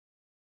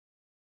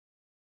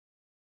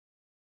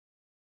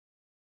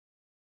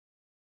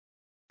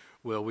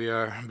Well, we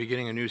are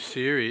beginning a new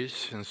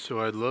series, and so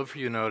I'd love for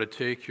you now to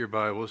take your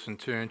Bibles and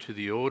turn to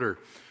the older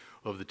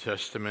of the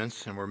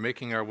Testaments, and we're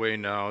making our way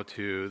now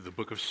to the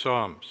book of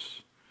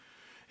Psalms.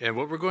 And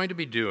what we're going to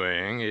be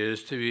doing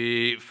is to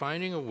be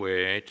finding a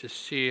way to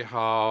see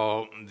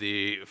how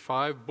the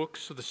 5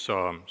 books of the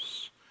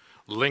Psalms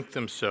link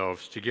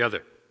themselves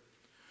together.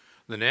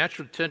 The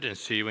natural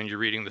tendency when you're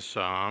reading the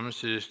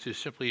Psalms is to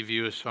simply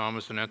view a psalm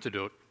as an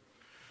antidote.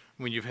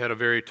 When you've had a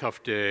very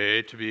tough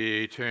day, to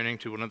be turning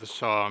to one of the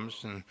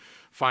Psalms and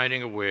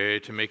finding a way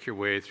to make your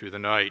way through the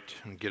night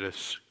and get a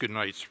good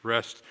night's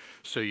rest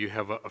so you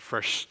have a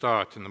fresh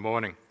start in the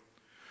morning.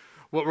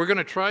 What we're going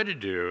to try to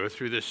do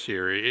through this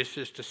series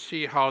is to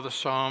see how the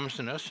Psalms,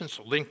 in essence,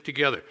 link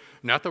together.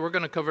 Not that we're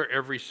going to cover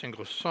every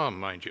single psalm,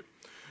 mind you,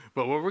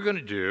 but what we're going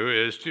to do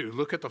is to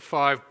look at the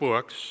 5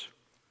 books.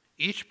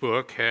 Each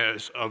book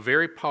has a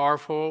very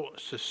powerful,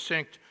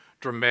 succinct,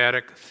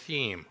 dramatic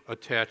theme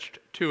attached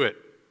to it.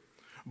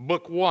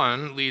 Book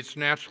 1 leads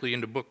naturally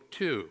into Book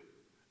 2,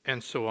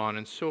 and so on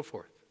and so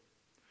forth.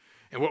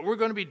 And what we're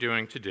going to be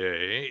doing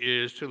today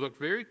is to look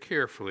very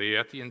carefully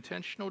at the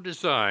intentional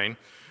design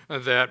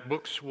that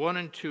Books 1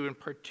 and 2 in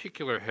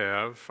particular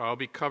have. I'll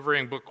be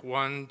covering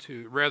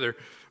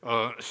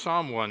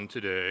Psalm 1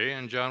 today,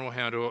 and John will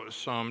handle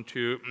Psalm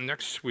 2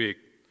 next week.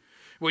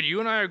 What you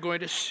and I are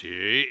going to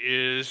see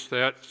is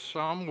that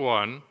Psalm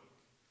 1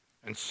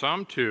 and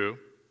Psalm 2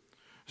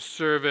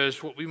 serve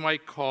as what we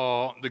might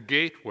call the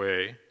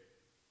gateway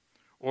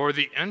or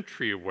the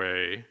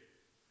entryway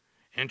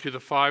into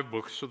the 5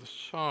 books of the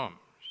Psalms.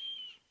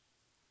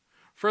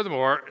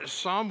 Furthermore,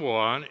 Psalm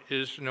 1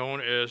 is known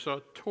as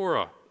a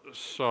Torah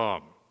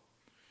psalm.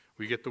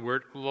 We get the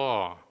word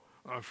law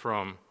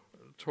from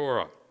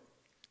Torah.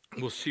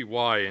 We'll see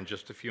why in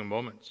just a few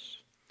moments.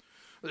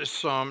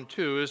 Psalm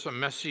 2 is a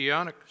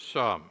messianic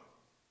psalm.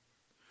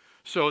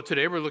 So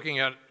today we're looking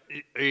at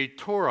a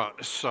Torah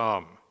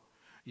psalm.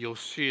 You'll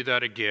see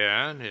that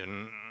again,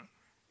 and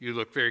you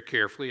look very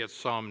carefully at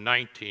Psalm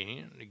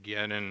 19,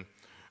 again in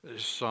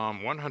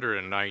Psalm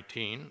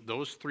 119.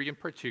 Those 3 in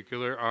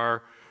particular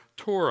are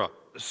Torah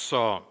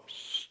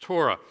psalms.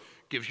 Torah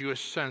gives you a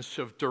sense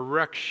of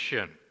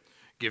direction,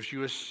 gives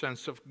you a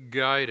sense of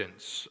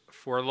guidance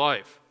for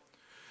life.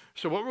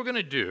 So what we're going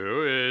to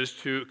do is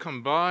to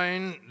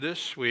combine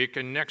this week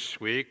and next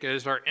week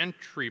as our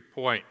entry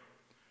point,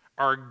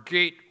 our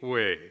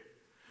gateway,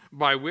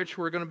 by which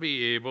we're going to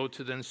be able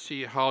to then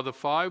see how the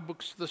 5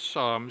 books of the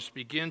Psalms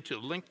begin to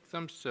link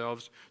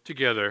themselves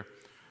together.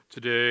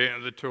 Today,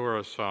 the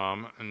Torah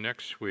Psalm, and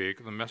next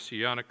week, the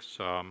Messianic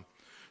Psalm.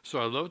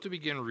 So I'd love to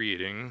begin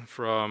reading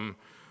from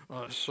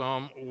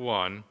Psalm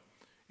 1,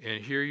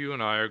 and here you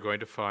and I are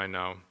going to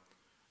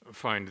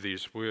find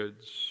these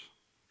words.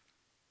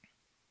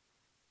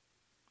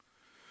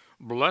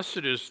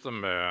 Blessed is the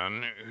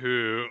man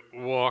who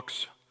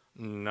walks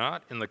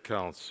not in the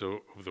counsel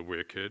of the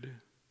wicked,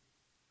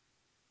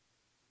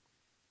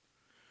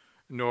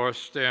 nor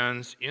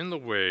stands in the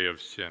way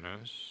of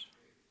sinners,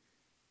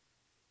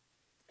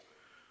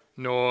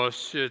 nor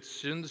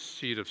sits in the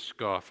seat of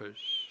scoffers.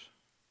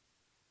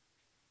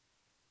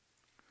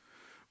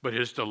 But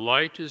his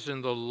delight is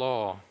in the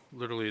law,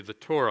 literally the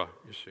Torah,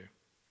 you see,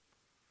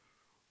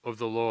 of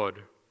the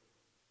Lord.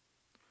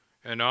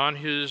 And on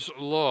his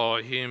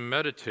law he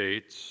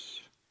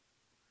meditates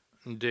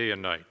day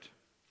and night.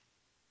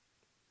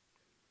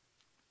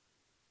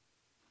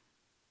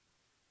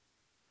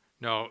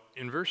 Now,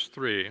 in verse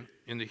 3,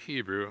 in the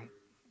Hebrew,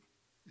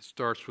 it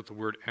starts with the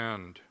word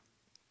and.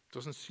 It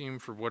doesn't seem,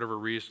 for whatever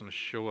reason, to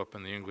show up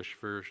in the English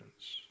versions.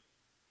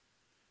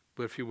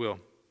 But if you will,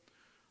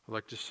 I'd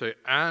like to say,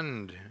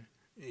 and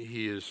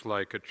he is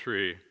like a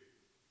tree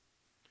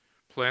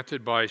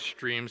planted by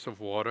streams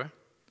of water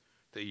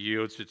that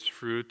yields its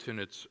fruit in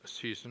its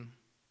season,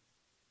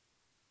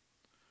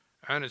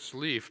 and its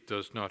leaf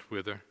does not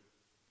wither,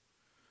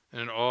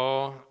 and in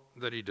all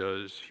that he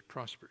does, he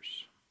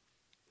prospers.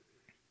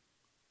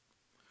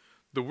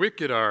 The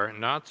wicked are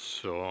not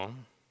so,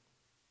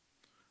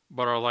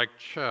 but are like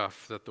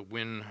chaff that the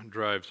wind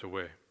drives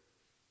away.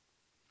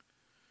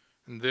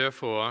 And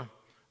therefore,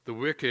 the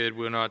wicked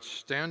will not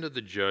stand at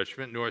the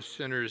judgment, nor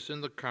sinners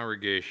in the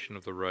congregation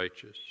of the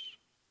righteous.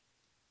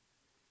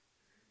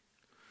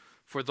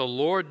 For the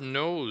Lord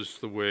knows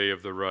the way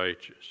of the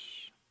righteous,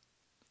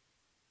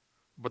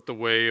 but the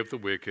way of the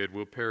wicked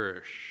will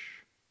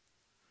perish.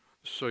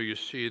 So you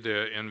see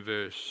there in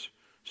verse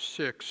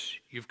 6,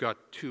 you've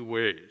got 2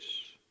 ways.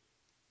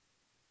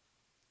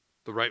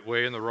 The right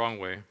way and the wrong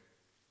way,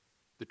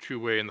 the true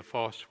way and the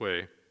false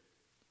way.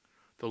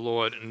 The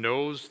Lord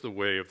knows the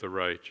way of the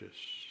righteous,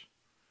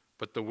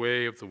 but the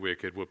way of the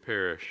wicked will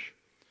perish.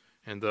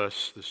 And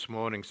thus, this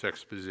morning's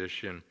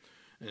exposition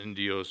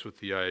deals with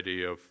the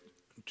idea of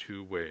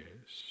 2 ways.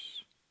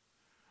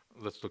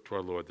 Let's look to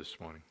our Lord this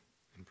morning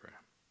in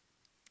prayer.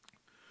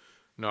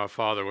 Now,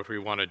 Father, what we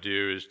want to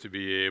do is to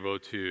be able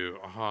to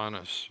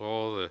harness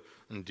all the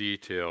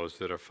details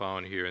that are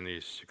found here in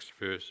these 6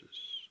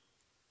 verses.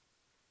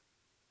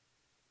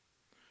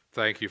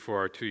 Thank you for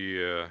our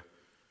 2-year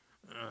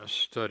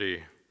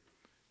study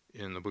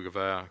in the book of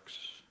Acts,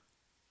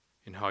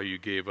 in how you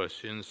gave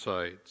us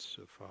insights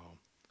of how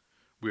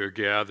we are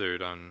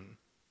gathered on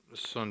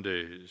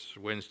Sundays,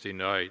 Wednesday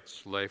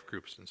nights, life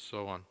groups, and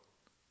so on,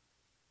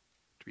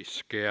 to be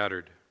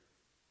scattered.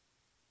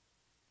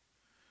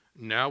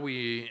 Now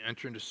we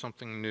enter into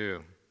something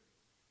new,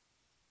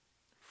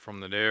 from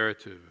the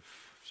narrative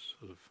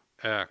of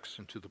Acts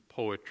into the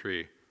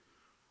poetry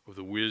of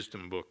the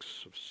wisdom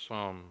books of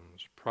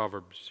Psalms,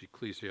 Proverbs,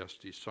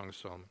 Ecclesiastes, Song of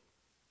Solomon.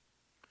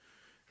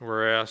 And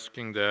we're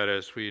asking that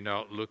as we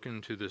now look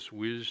into this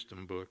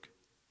wisdom book,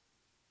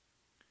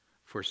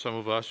 for some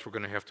of us, we're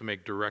going to have to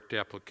make direct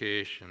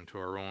application to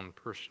our own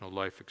personal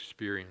life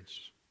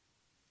experience.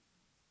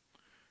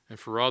 And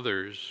for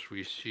others,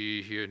 we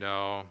see here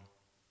now,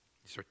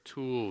 these are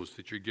tools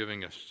that you're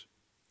giving us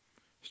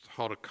as to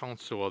how to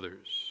counsel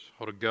others,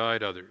 how to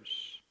guide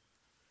others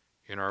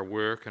in our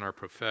work and our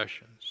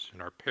professions,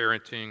 in our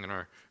parenting and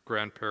our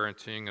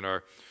grandparenting, and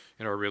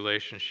in our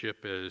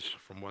relationship as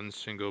from one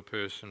single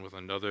person with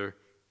another.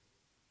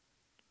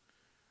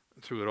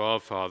 Through it all,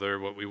 Father,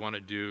 what we want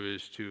to do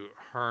is to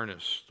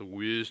harness the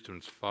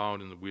wisdoms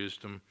found in the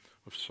wisdom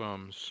of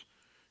Psalms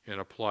and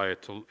apply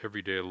it to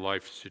everyday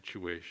life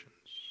situations.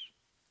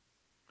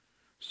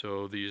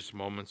 So these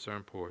moments are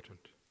important.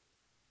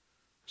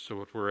 So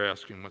what we're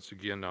asking once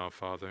again now,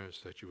 Father, is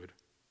that you would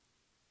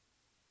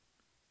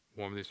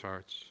warm these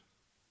hearts,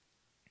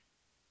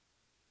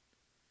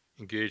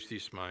 engage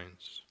these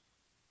minds,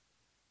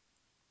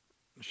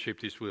 shape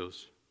these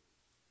wills.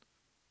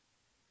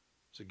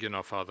 So again,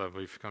 now, Father,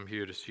 we've come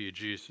here to see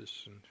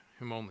Jesus and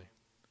him only.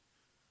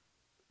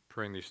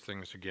 Praying these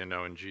things again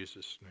now in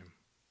Jesus' name.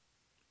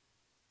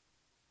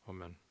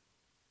 Amen.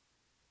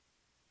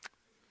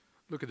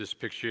 Look at this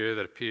picture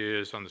that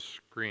appears on the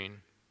screen.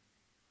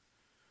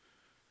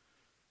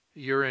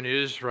 You're in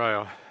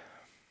Israel.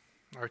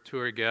 Our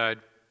tour guide,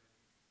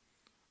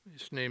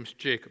 his name's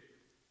Jacob.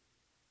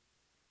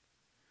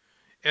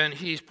 And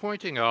he's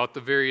pointing out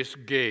the various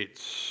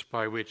gates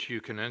by which you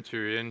can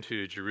enter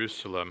into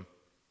Jerusalem.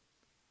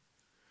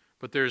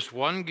 But there's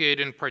one gate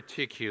in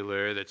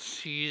particular that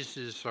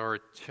seizes our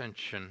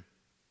attention.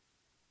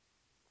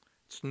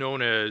 It's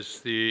known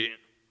as the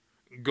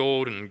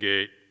Golden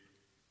Gate.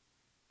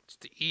 It's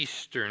the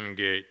Eastern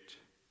Gate.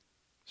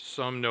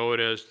 Some know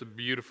it as the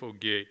Beautiful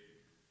Gate.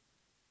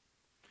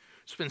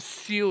 It's been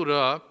sealed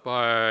up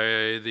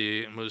by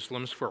the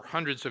Muslims for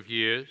hundreds of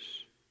years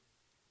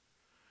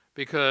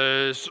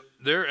because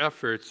their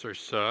efforts are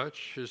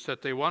such is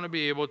that they want to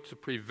be able to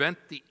prevent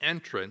the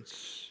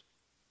entrance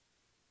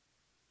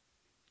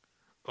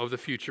of the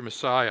future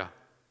Messiah.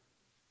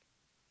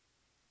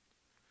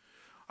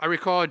 I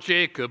recall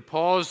Jacob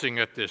pausing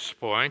at this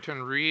point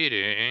and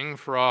reading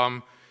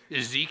from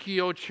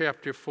Ezekiel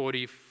chapter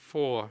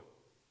 44,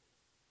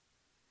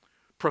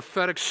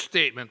 prophetic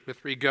statement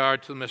with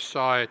regard to the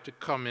Messiah to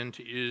come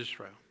into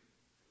Israel,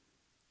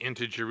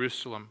 into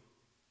Jerusalem.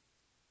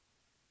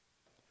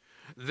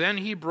 Then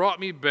he brought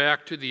me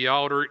back to the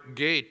outer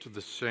gate of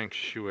the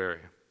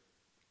sanctuary,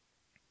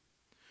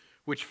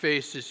 which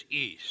faces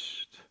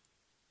east,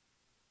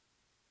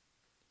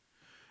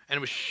 and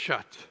was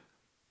shut.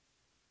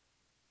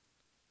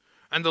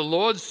 And the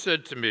Lord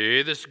said to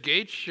me, this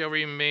gate shall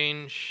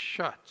remain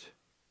shut.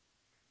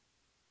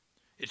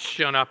 It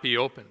shall not be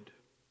opened,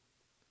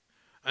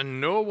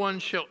 and no one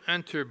shall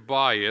enter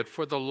by it,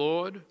 for the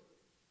Lord,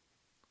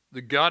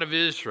 the God of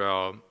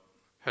Israel,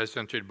 has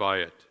entered by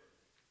it.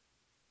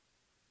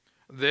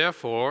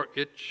 Therefore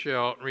it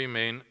shall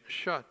remain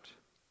shut.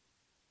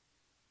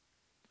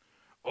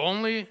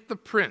 Only the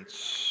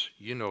prince,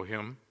 you know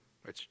him,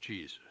 that's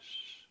Jesus.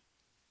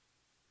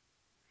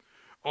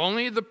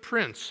 Only the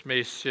prince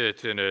may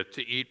sit in it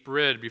to eat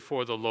bread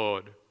before the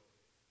Lord.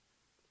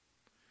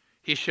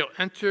 He shall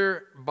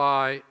enter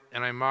by,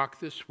 and I mark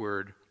this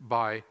word,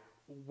 by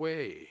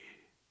way.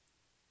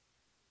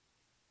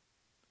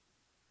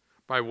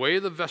 By way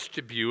of the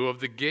vestibule of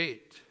the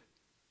gate,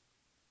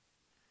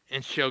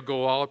 and shall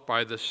go out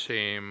by the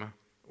same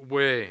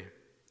way.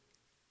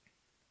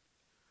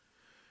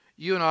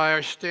 You and I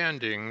are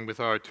standing with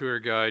our tour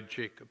guide,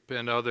 Jacob,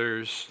 and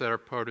others that are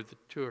part of the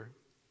tour.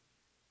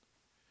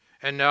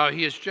 And now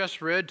he has just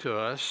read to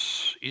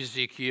us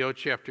Ezekiel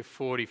chapter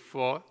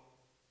 44.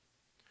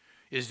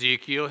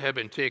 Ezekiel had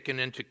been taken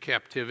into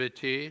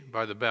captivity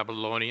by the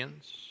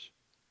Babylonians,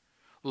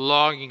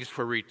 longings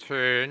for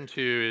return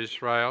to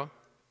Israel.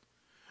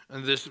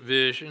 And this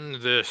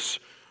vision, this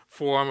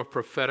form of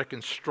prophetic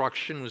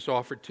instruction was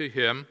offered to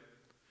him.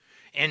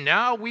 And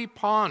now we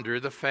ponder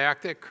the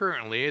fact that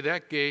currently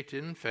that gate,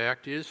 in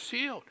fact, is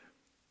sealed.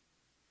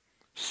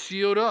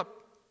 Sealed up.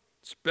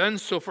 It's been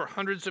so for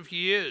hundreds of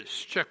years.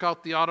 Check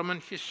out the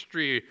Ottoman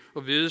history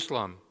of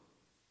Islam.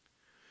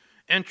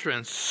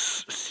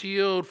 Entrance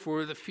sealed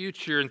for the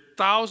future, and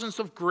thousands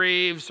of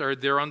graves are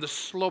there on the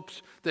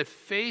slopes that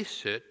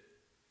face it.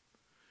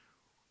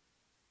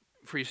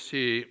 For you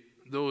see,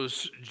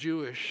 those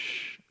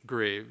Jewish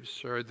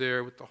graves are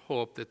there with the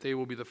hope that they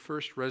will be the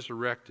first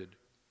resurrected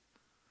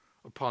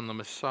upon the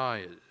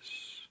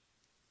Messiah's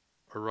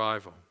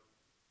arrival.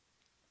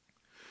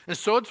 And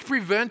so to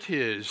prevent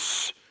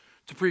his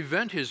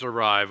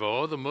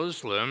arrival, the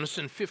Muslims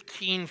in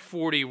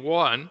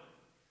 1541,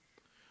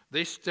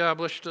 they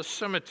established a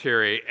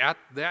cemetery at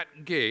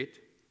that gate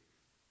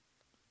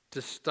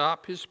to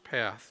stop his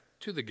path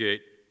to the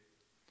gate,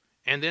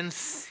 and then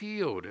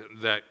sealed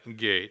that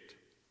gate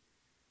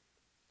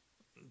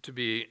to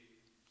be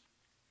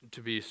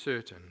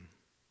certain,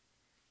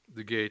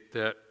 the gate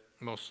that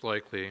most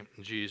likely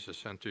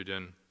Jesus entered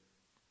in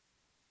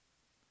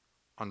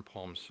on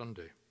Palm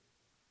Sunday.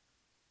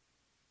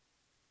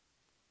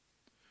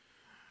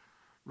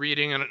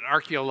 Reading an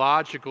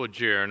archaeological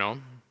journal,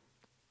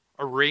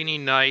 a rainy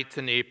night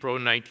in April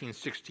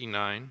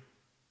 1969,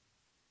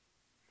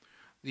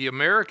 the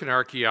American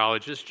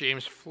archaeologist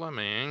James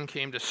Fleming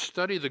came to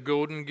study the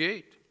Golden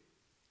Gate,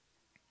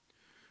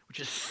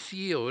 which is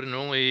sealed in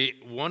only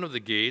one of the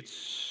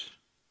gates,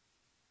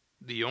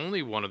 the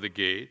only one of the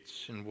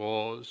gates and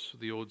walls of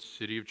the old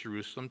city of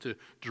Jerusalem to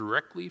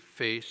directly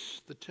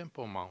face the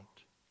Temple Mount.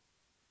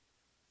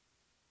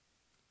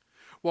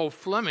 While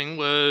Fleming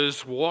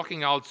was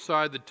walking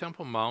outside the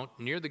Temple Mount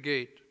near the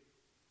gate,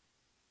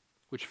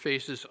 which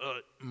faces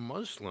a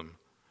Muslim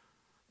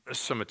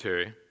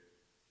cemetery,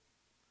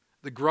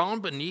 the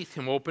ground beneath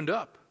him opened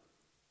up.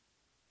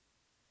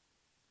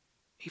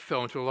 He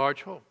fell into a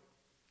large hole.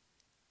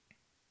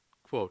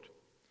 Quote,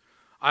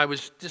 "I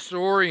was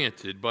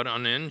disoriented but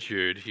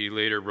uninjured," he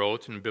later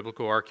wrote in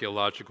Biblical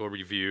Archaeological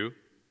Review.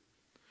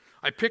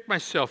 "I picked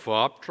myself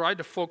up, tried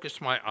to focus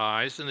my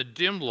eyes in the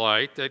dim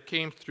light that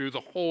came through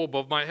the hole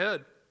above my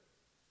head.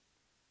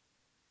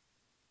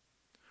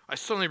 I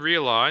suddenly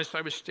realized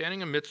I was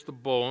standing amidst the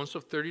bones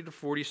of 30 to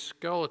 40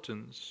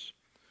 skeletons,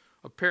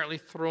 apparently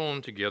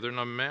thrown together in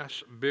a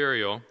mass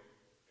burial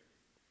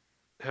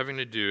having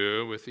to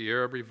do with the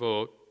Arab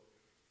revolt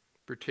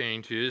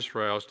pertaining to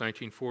Israel's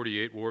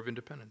 1948 War of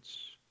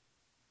Independence."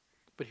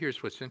 But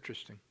here's what's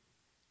interesting.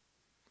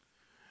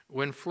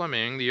 When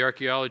Fleming, the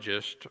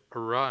archaeologist,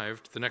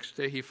 arrived the next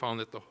day, he found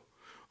that the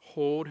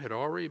hole had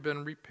already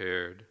been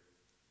repaired.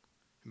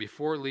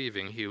 Before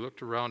leaving, he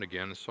looked around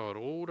again and saw an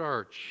old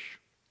arch,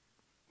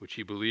 which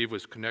he believed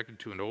was connected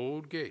to an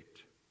old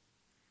gate,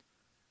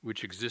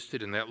 which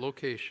existed in that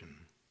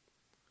location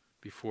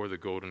before the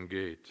Golden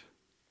Gate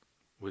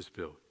was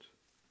built.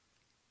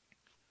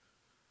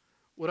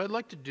 What I'd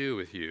like to do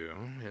with you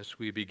as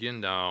we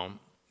begin now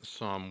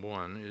Psalm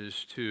 1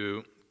 is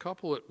to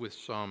couple it with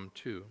Psalm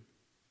 2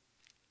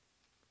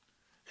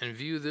 and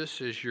view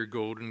this as your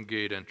Golden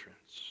Gate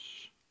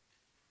entrance.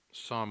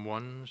 Psalm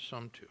 1,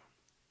 Psalm 2.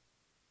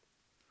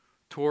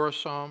 Torah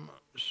Psalm,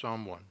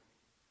 Psalm 1.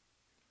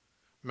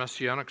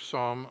 Messianic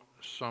Psalm,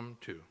 Psalm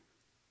 2.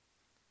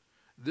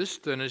 This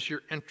then is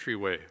your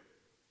entryway.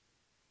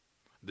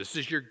 This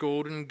is your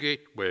golden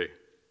gateway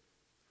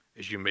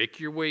as you make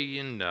your way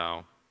in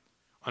now,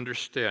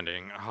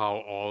 understanding how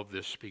all of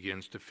this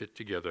begins to fit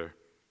together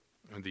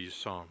in these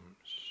Psalms.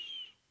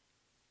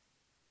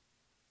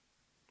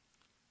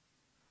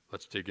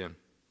 Let's dig in.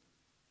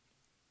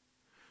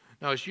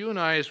 Now, as you and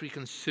I, as we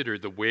consider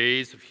the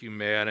ways of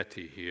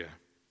humanity here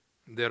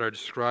that are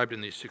described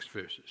in these 6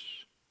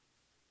 verses,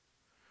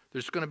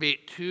 there's going to be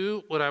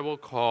 2 what I will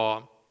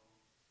call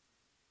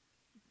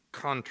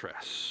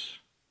contrasts,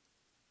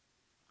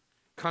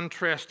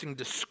 contrasting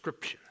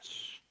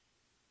descriptions,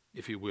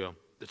 if you will,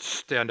 that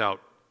stand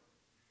out.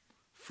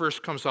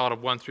 First comes out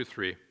of 1 through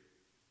 3.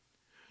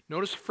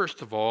 Notice,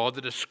 first of all, the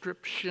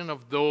description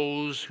of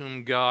those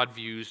whom God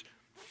views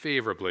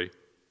favorably.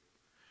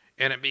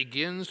 And it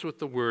begins with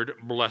the word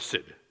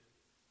blessed.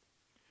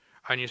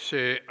 And you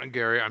say,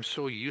 Gary, I'm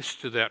so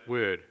used to that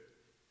word.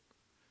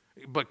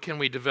 But can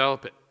we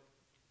develop it?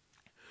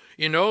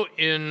 You know,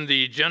 in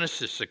the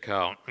Genesis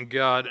account,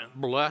 God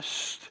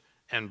blessed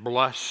and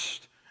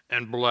blessed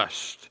and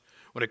blessed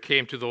when it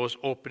came to those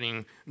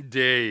opening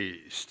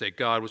days that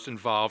God was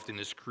involved in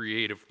his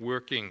creative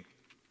working.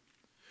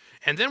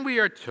 And then we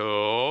are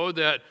told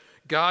that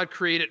God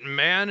created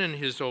man in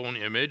his own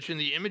image. In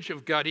the image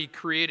of God, he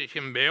created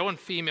him, male and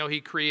female, he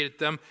created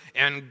them,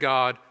 and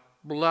God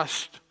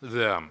blessed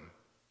them.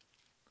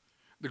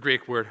 The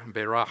Greek word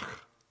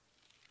berach.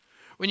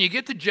 When you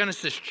get to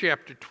Genesis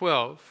chapter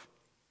 12,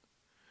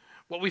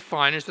 what we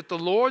find is that the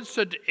Lord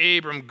said to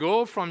Abram,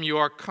 "Go from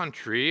your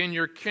country and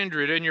your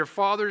kindred and your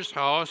father's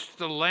house to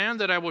the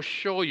land that I will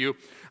show you.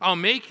 I'll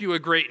make you a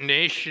great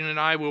nation, and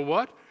I will"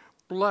 what?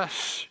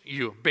 Bless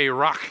you,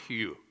 berach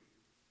you.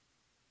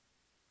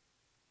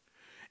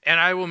 "And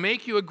I will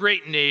make you a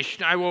great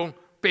nation. I will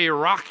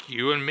berach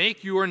you and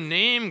make your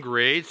name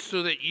great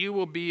so that you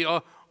will be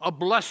a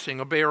blessing,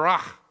 a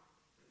berach.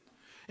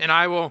 And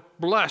I will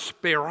bless,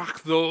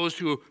 berach, those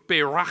who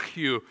berach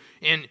you.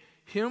 And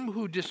him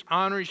who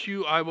dishonors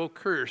you I will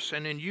curse.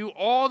 And in you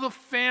all the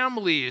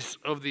families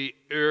of the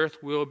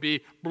earth will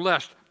be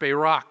blessed,"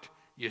 berached,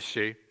 you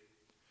see.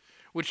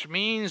 Which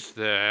means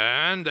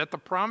then that the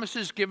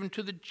promises given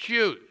to the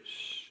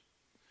Jews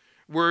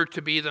were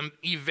to be the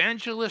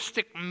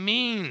evangelistic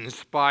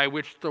means by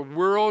which the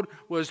world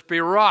was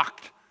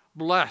berached,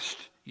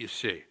 blessed, you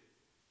see.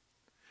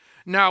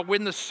 Now,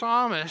 when the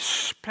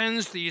psalmist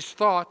pens these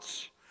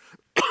thoughts,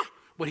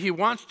 what he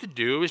wants to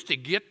do is to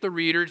get the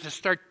reader to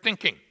start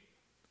thinking.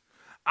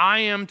 I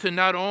am to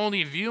not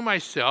only view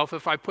myself,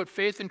 if I put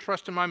faith and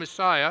trust in my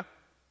Messiah,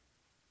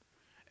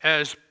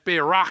 as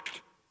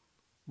beraked,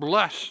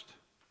 blessed,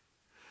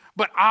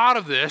 but out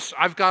of this,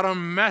 I've got a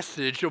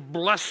message of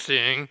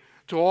blessing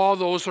to all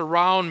those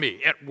around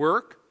me, at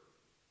work,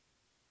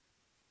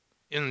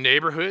 in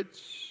neighborhoods,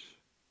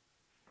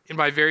 in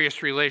my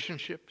various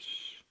relationships,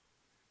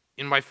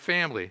 in my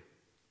family.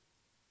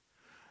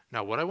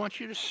 Now, what I want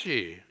you to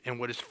see, and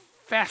what is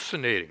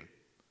fascinating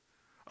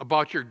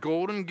about your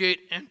Golden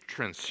Gate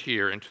entrance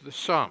here into the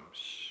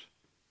Psalms,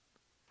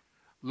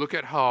 look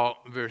at how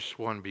verse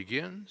 1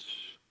 begins,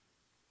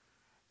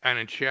 and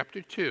in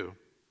chapter 2,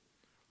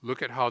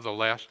 look at how the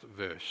last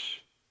verse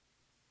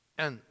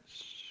ends.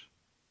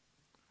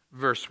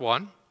 Verse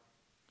 1,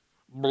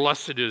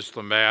 blessed is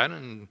the man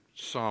in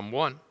Psalm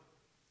 1.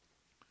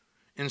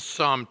 In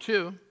Psalm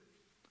 2,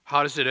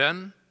 how does it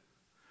end?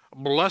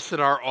 Blessed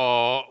are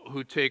all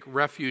who take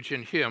refuge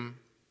in him.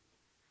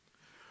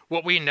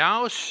 What we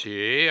now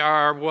see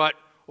are what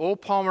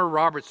old Palmer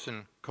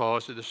Robertson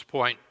calls at this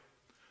point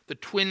the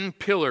twin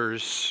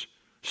pillars,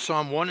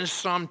 Psalm 1 and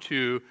Psalm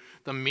 2,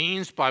 the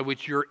means by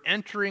which you're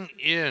entering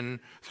in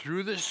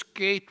through this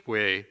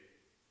gateway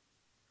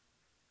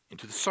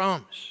into the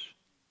Psalms.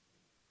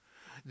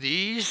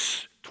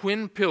 These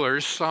twin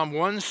pillars, Psalm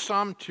 1,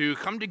 Psalm 2,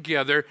 come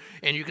together,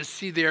 and you can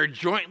see they are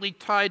jointly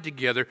tied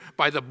together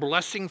by the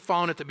blessing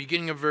found at the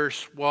beginning of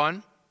verse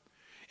 1,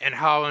 and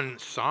how in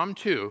Psalm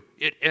 2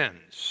 it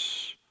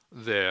ends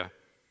there,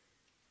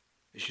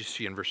 as you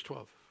see in verse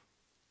 12.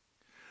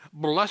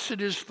 Blessed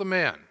is the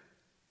man.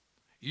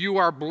 You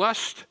are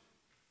blessed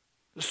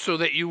so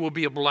that you will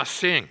be a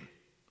blessing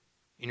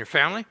in your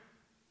family,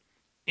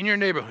 in your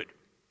neighborhood,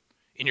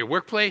 in your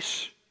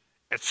workplace,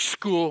 at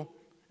school,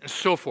 and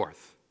so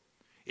forth.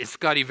 It's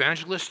got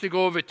evangelistic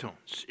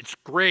overtones. It's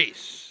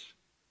grace.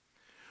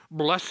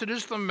 Blessed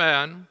is the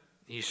man.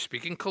 He's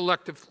speaking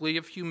collectively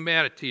of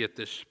humanity at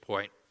this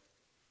point.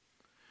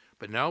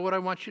 But now what I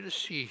want you to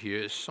see here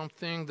is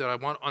something that I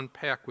want to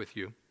unpack with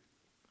you.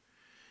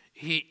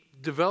 He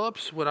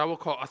develops what I will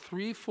call a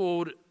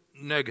threefold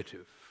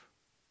negative.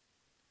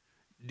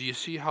 Do you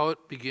see how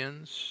it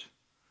begins?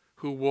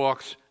 Who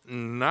walks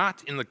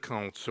not in the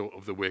counsel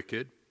of the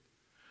wicked,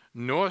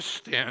 nor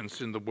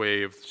stands in the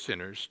way of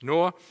sinners,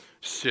 nor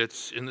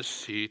sits in the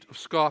seat of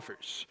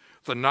scoffers.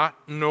 The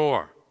not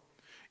nor.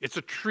 It's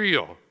a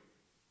trio.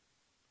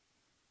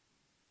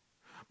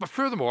 But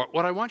furthermore,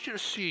 what I want you to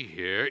see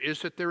here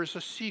is that there is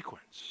a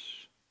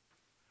sequence.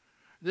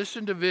 This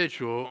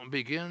individual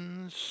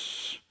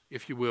begins,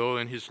 if you will,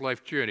 in his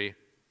life journey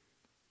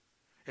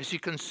as he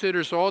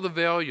considers all the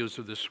values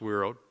of this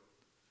world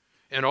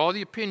and all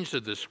the opinions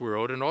of this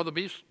world and all the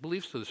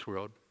beliefs of this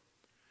world.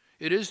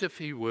 It is, if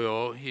he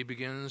will, he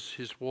begins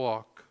his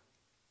walk,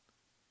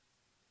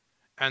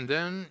 and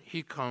then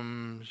he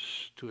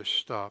comes to a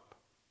stop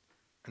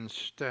and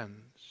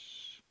stands.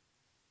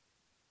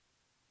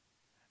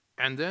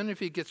 And then if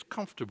he gets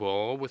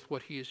comfortable with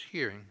what he is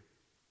hearing,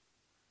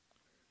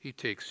 he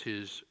takes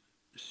his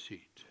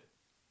seat.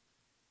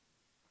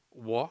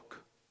 Walk,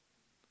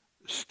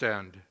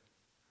 stand,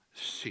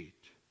 seat.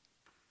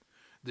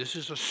 This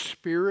is a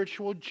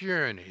spiritual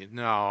journey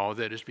now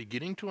that is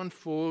beginning to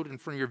unfold in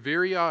front of your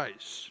very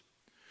eyes,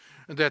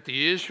 that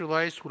the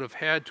Israelites would have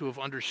had to have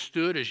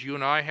understood, as you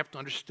and I have to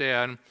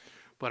understand.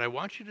 But I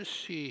want you to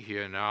see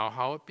here now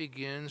how it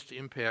begins to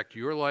impact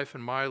your life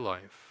and my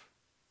life.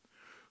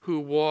 Who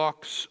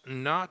walks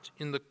not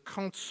in the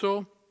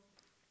counsel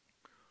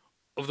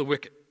of the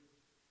wicked.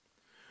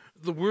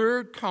 The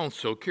word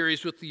counsel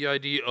carries with the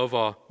idea of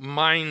a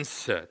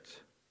mindset.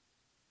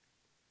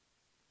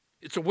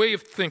 It's a way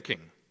of thinking,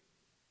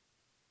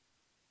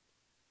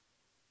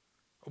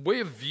 a way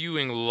of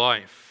viewing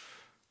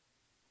life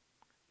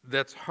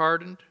that's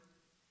hardened,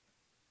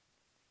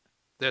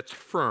 that's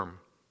firm,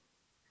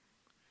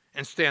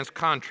 and stands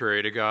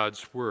contrary to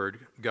God's word,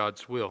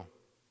 God's will.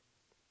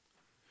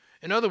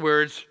 In other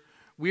words,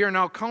 we are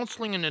now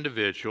counseling an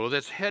individual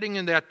that's heading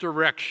in that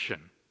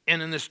direction,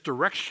 and in this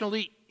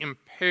directionally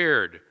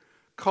impaired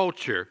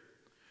culture,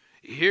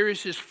 here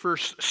is his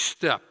first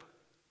step.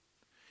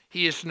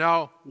 He is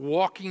now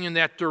walking in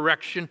that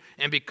direction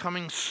and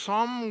becoming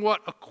somewhat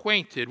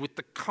acquainted with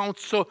the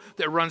counsel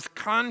that runs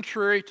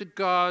contrary to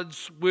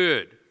God's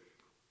word.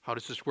 How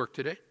does this work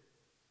today?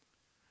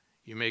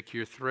 You make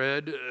your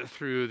thread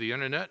through the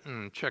internet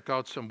and check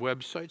out some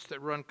websites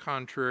that run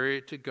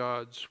contrary to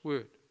God's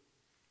word.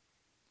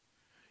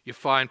 You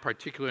find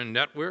particular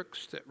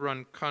networks that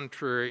run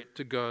contrary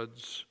to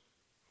God's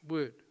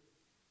word.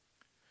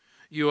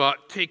 You are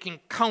taking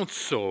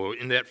counsel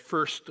in that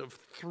first of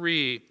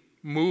three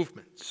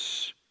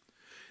movements.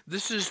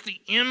 This is the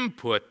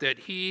input that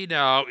he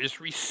now is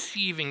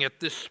receiving at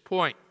this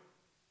point.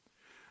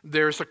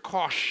 There's a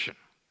caution.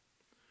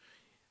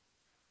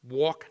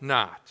 Walk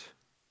not.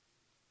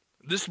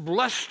 This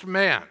blessed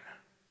man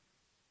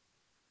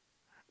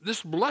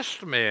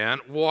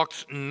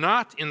walks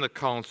not in the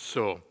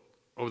counsel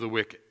of the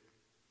wicked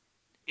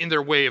in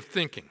their way of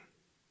thinking,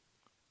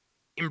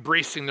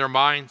 embracing their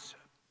mindsets.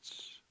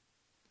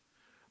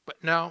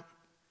 But now,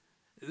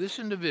 this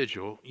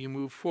individual, you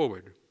move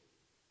forward,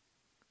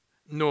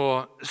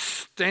 nor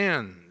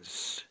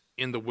stands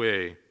in the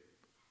way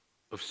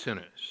of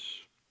sinners.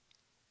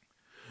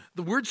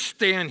 The word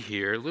stand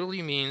here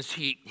literally means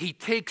he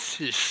takes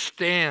his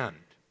stand.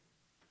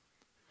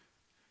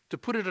 To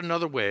put it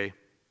another way,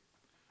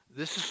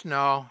 this is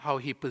now how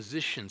he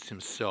positions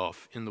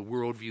himself in the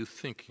worldview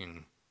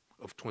thinking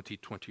of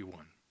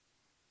 2021.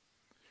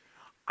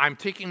 I'm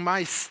taking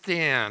my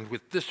stand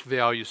with this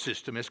value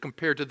system as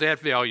compared to that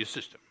value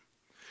system,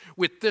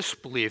 with this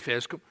belief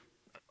as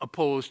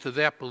opposed to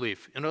that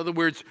belief. In other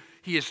words,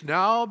 he is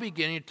now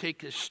beginning to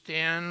take a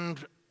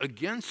stand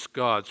against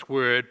God's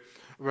word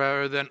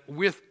rather than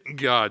with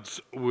God's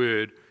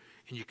word.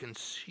 And you can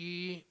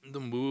see the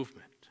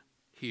movement.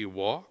 He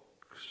walks,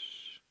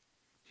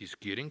 he's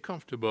getting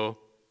comfortable,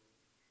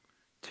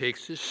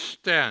 takes his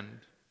stand,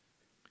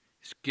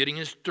 he's getting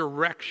his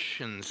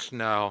directions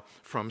now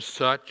from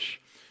such,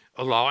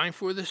 allowing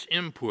for this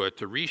input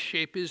to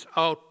reshape his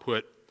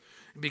output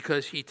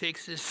because he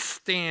takes his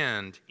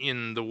stand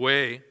in the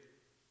way.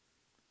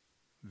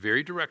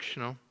 Very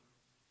directional.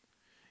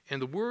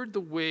 And the word the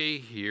way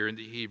here in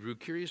the Hebrew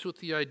carries with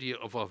the idea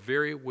of a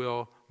very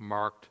well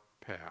marked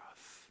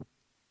path.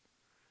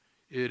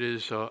 It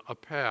is a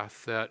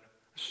path that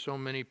so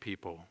many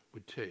people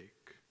would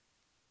take.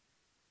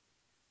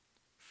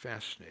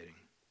 Fascinating.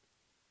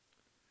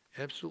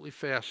 Absolutely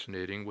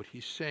fascinating what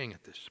he's saying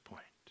at this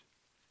point.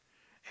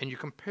 And you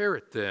compare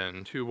it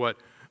then to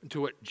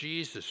what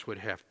Jesus would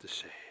have to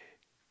say.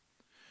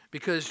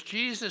 Because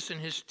Jesus in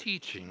his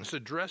teachings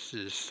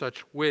addresses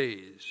such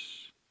ways,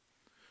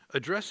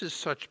 addresses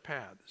such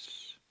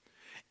paths.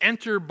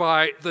 Enter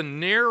by the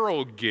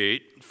narrow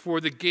gate,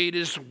 for the gate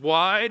is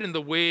wide and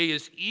the way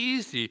is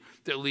easy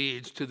that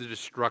leads to the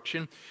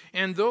destruction,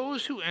 and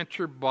those who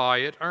enter by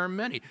it are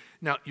many.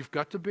 Now, you've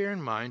got to bear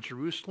in mind,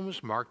 Jerusalem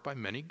was marked by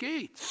many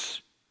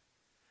gates.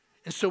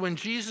 And so when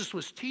Jesus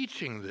was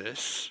teaching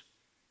this,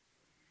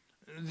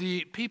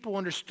 the people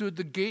understood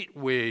the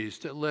gateways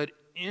that led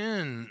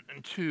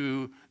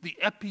into the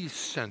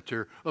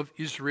epicenter of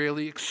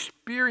Israeli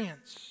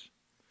experience.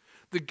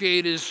 The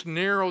gate is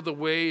narrow, the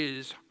way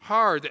is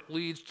hard that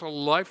leads to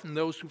life, and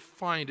those who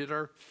find it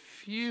are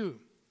few.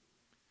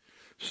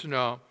 So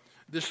now,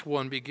 this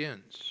one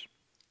begins.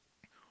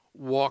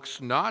 Walks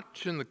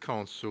not in the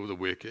counsel of the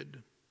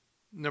wicked.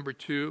 Number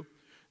two,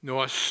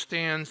 nor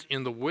stands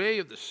in the way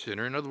of the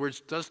sinner. In other words,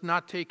 does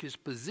not take his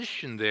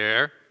position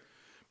there.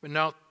 But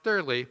now,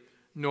 thirdly,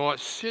 nor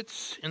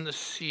sits in the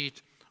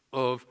seat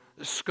of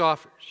the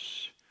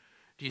scoffers.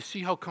 Do you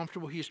see how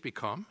comfortable he's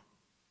become?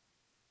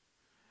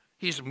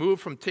 He's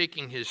moved from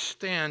taking his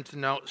stand to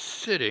now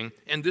sitting,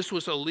 and this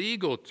was a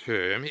legal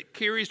term. It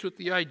carries with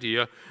the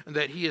idea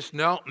that he is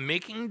now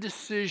making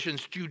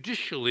decisions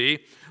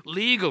judicially,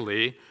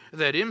 legally,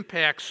 that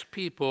impacts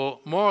people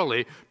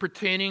morally,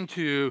 pertaining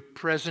to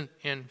present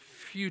and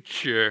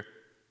future.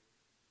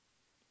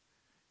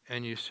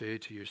 And you say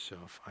to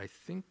yourself, I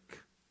think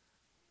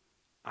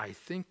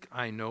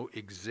I know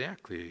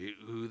exactly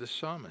who the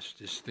psalmist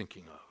is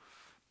thinking of.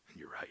 And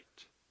you're right.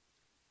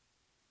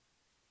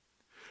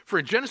 For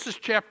in Genesis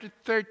chapter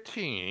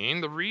 13,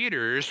 the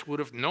readers would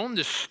have known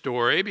this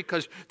story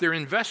because they're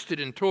invested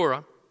in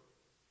Torah.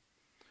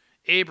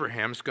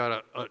 Abraham's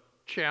got a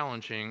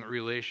challenging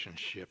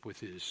relationship with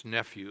his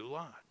nephew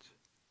Lot.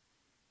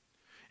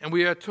 And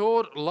we are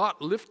told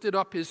Lot lifted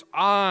up his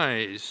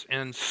eyes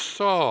and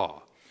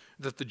saw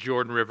that the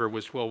Jordan River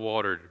was well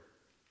watered.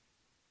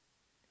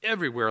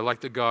 Everywhere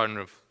like the garden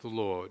of the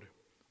Lord,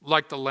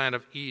 like the land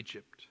of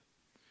Egypt,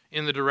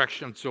 in the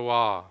direction of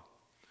Zoar.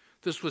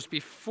 This was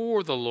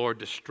before the Lord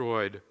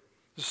destroyed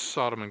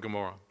Sodom and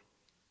Gomorrah.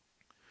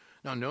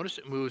 Now notice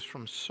it moves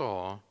from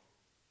saw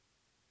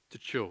to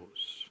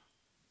chose.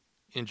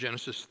 In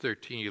Genesis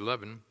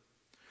 13:11,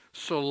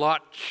 so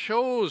Lot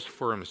chose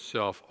for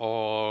himself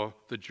all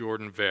the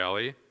Jordan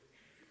Valley,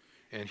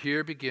 and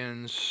here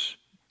begins,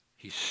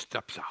 he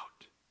steps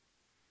out.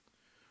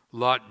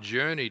 Lot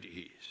journeyed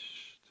east.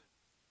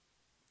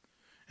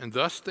 And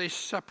thus they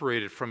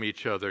separated from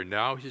each other.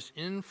 Now his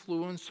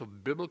influence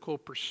of biblical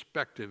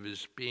perspective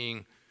is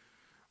being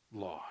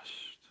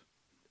lost.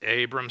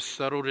 Abram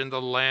settled in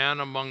the land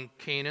among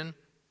Canaan,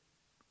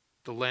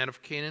 the land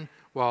of Canaan,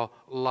 while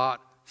Lot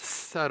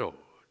settled,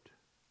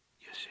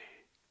 you see,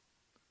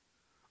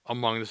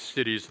 among the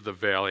cities of the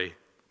valley,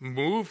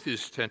 moved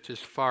his tent as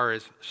far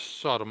as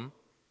Sodom.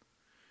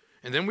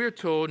 And then we are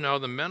told, now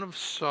the men of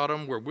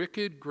Sodom were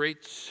wicked,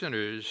 great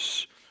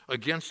sinners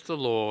against the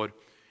Lord.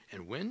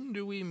 And when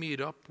do we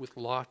meet up with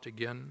Lot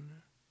again?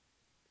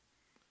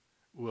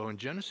 Well, in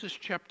Genesis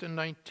chapter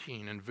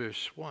 19 and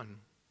verse 1,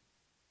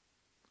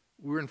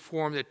 we're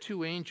informed that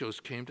two angels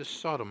came to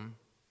Sodom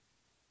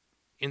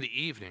in the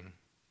evening,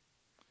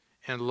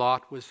 and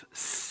Lot was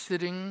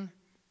sitting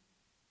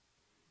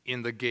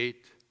in the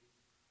gate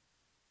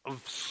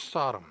of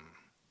Sodom.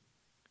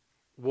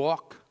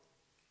 Walk,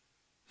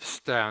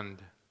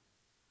 stand,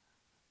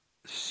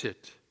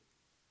 sit.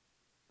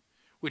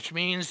 Which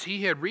means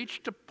he had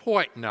reached a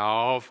point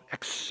now of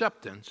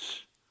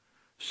acceptance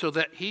so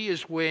that he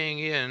is weighing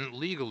in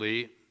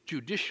legally,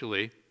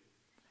 judicially,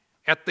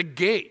 at the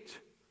gate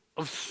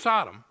of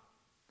Sodom,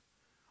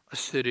 a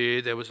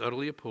city that was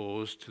utterly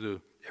opposed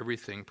to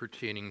everything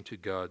pertaining to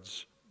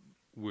God's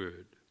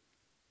word.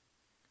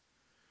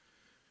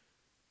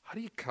 How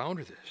do you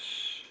counter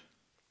this?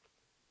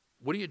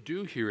 What do you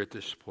do here at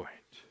this point?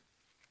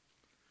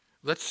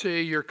 Let's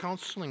say you're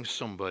counseling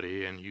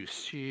somebody and you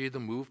see the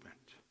movement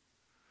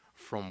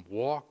from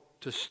walk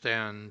to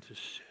stand to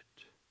sit.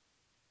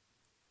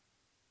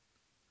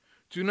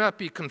 Do not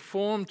be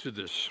conformed to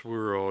this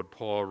world,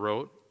 Paul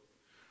wrote,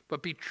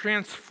 but be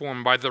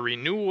transformed by the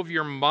renewal of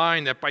your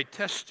mind, that by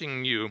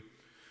testing you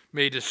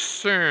may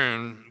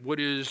discern what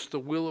is the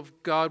will of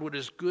God, what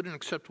is good and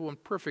acceptable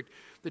and perfect.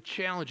 The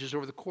challenge is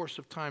over the course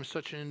of time,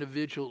 such an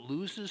individual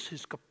loses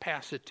his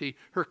capacity,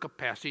 her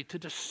capacity to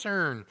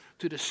discern,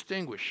 to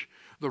distinguish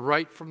the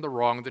right from the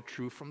wrong, the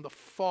true from the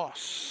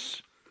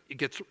false. It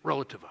gets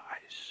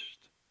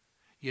relativized.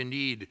 You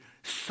need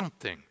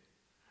something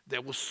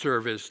that will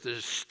serve as the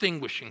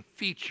distinguishing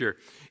feature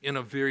in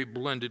a very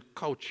blended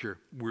culture.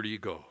 Where do you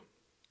go?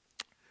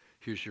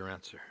 Here's your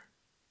answer.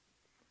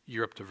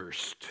 You're up to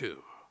verse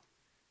 2.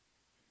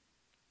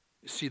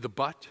 You see the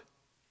but?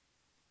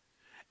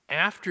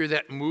 After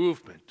that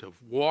movement of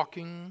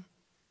walking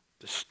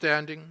to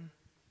standing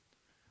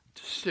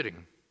to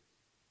sitting,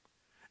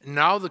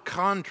 now the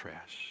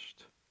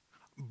contrast.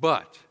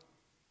 But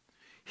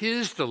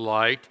his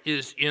delight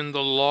is in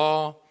the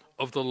law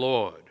of the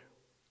Lord.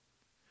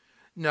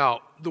 Now,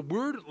 the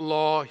word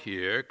law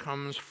here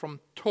comes from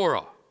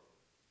Torah.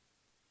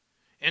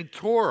 And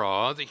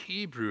Torah, the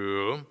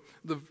Hebrew,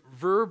 the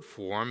verb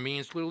form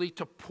means literally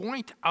to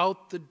point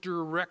out the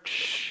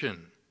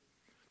direction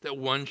that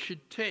one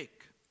should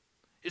take.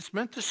 It's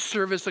meant to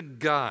serve as a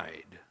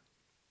guide,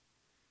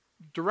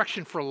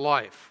 direction for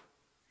life,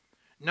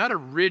 not a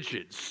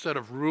rigid set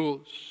of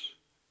rules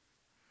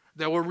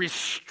that will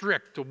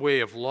restrict a way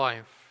of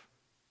life.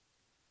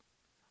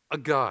 A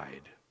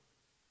guide,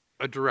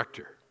 a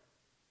director.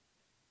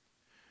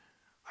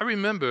 I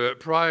remember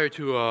prior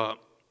to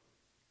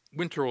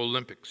Winter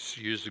Olympics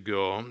years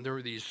ago, there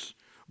were these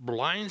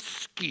blind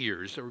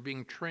skiers that were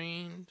being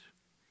trained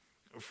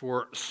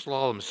for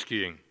slalom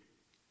skiing,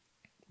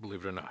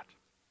 believe it or not.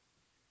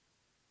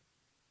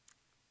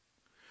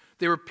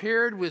 They were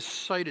paired with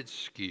sighted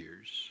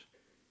skiers,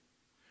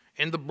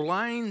 and the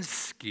blind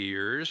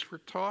skiers were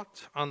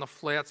taught on the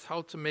flats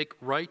how to make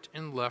right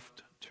and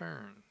left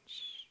turns.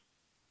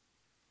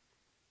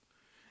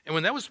 And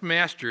when that was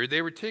mastered,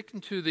 they were taken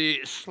to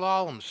the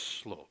slalom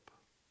slope,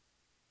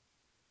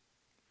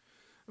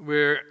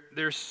 where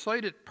their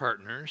sighted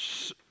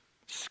partners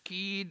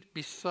skied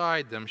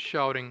beside them,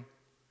 shouting,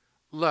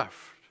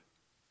 left,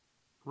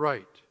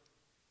 right,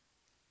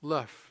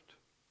 left,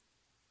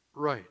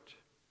 right.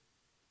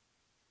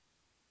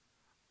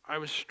 I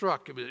was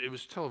struck, it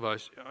was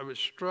televised, I was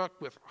struck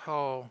with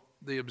how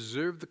they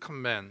observed the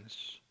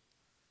commands.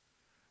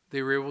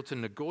 They were able to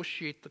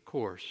negotiate the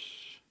course.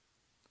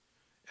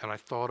 And I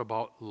thought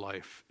about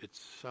life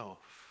itself.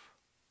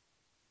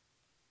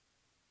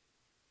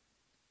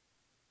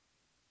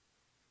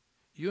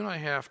 You and I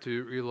have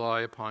to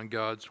rely upon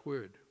God's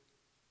word,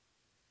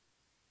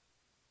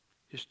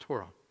 His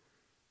Torah,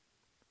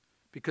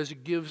 because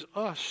it gives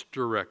us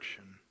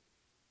direction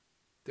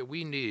that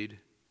we need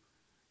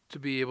to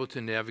be able to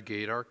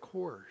navigate our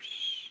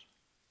course.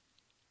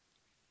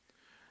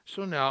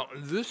 So now,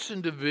 this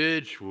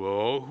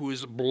individual who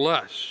is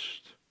blessed,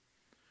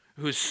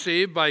 who is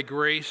saved by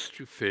grace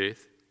through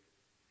faith,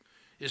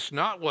 is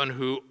not one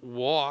who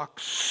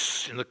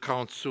walks in the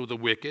counsel of the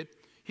wicked.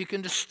 He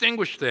can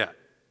distinguish that,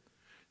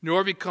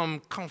 nor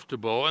become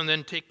comfortable and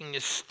then taking a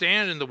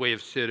stand in the way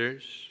of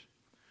sinners,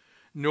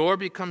 nor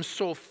become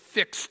so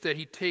fixed that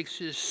he takes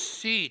his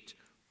seat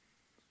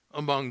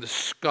among the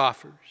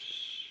scoffers.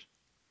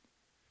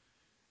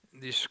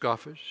 These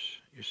scoffers,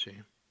 you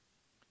see,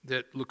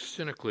 that look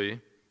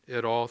cynically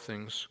at all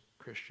things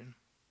Christian.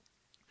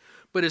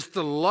 But his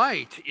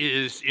delight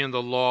is in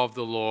the law of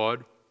the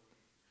Lord.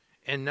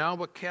 And now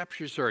what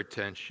captures our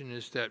attention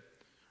is that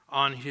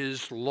on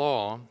his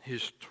law,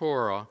 his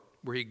Torah,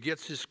 where he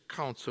gets his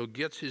counsel,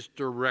 gets his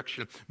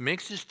direction,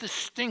 makes his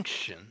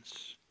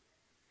distinctions,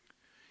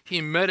 he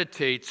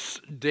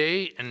meditates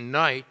day and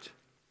night.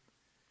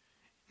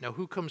 Now,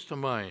 who comes to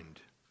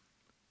mind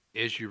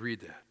as you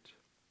read that?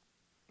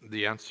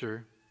 The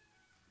answer,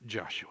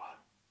 Joshua.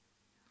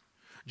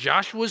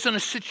 Joshua's in a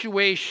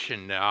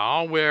situation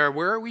now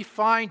where we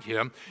find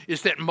him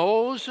is that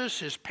Moses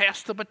has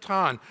passed the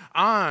baton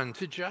on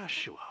to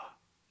Joshua.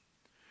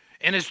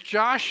 And as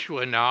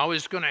Joshua now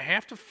is going to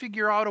have to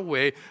figure out a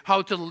way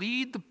how to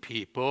lead the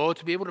people,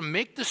 to be able to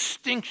make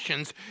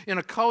distinctions in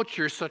a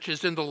culture such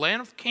as in the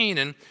land of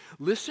Canaan,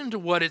 listen to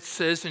what it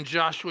says in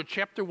Joshua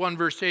chapter 1,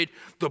 verse 8.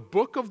 The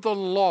book of the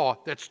law,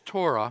 that's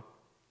Torah,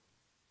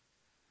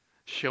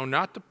 shall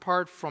not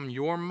depart from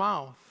your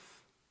mouth,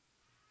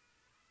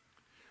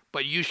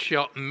 but you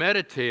shall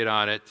meditate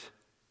on it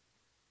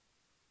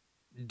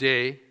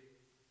day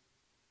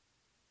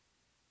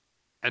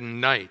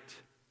and night,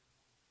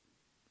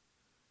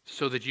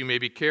 so that you may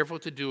be careful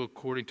to do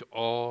according to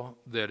all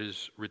that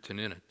is written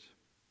in it.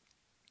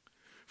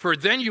 For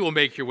then you will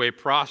make your way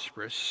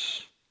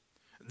prosperous,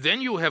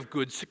 then you will have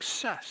good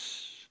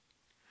success.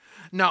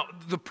 Now,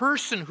 the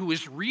person who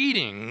is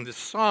reading the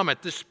psalm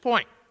at this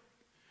point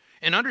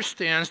and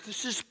understands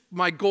this is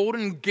my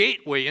golden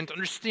gateway into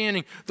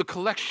understanding the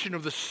collection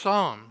of the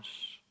Psalms,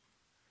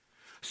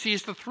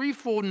 sees the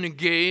threefold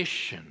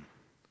negation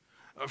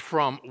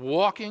from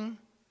walking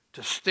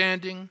to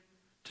standing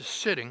to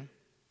sitting,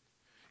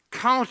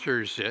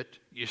 counters it,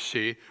 you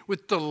see,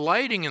 with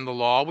delighting in the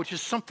law, which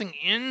is something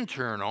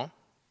internal,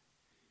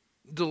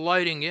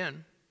 delighting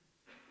in.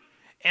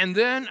 And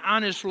then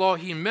on his law,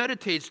 he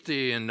meditates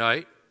day and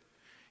night.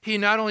 He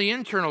not only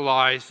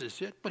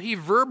internalizes it, but he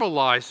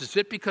verbalizes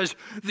it, because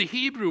the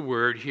Hebrew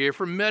word here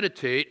for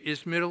meditate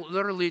is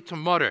literally to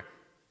mutter.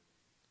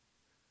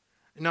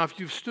 Now, if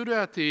you've stood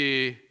at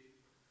the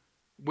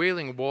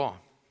Wailing Wall,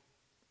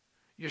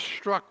 you're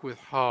struck with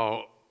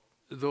how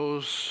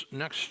those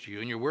next to you,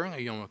 and you're wearing a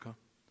yarmulke,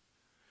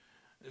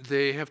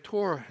 they have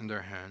Torah in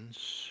their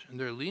hands, and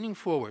they're leaning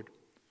forward,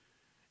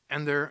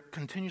 and they're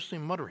continuously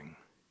muttering.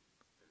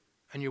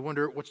 And you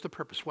wonder, what's the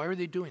purpose? Why are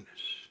they doing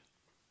this?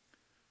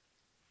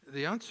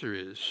 The answer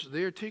is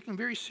they are taking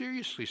very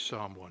seriously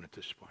Psalm 1 at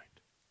this point.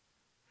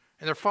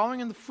 And they're following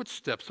in the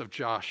footsteps of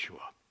Joshua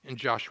in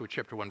Joshua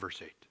chapter 1,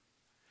 verse 8.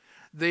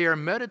 They are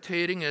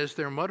meditating as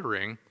they're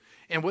muttering,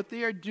 and what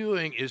they are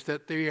doing is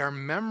that they are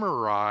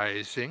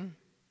memorizing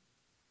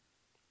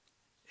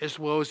as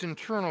well as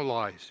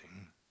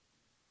internalizing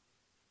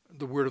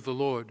the word of the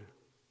Lord.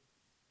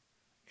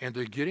 And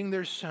they're getting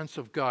their sense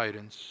of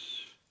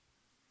guidance.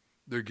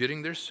 They're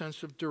getting their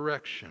sense of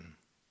direction.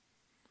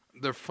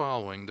 They're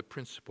following the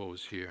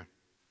principles here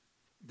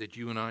that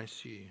you and I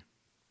see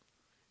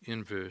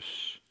in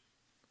verse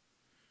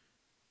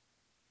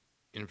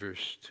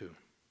 2.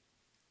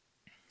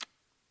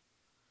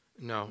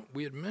 Now,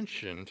 we had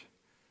mentioned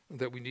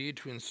that we need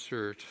to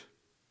insert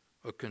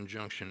a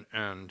conjunction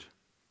 "and"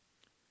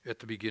 at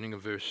the beginning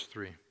of verse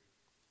 3.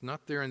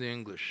 Not there in the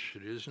English,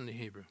 it is in the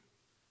Hebrew.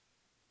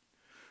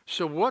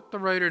 So what the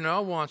writer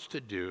now wants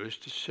to do is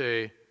to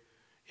say,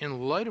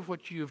 in light of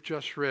what you've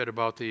just read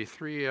about the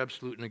three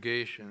absolute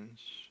negations,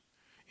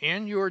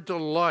 and your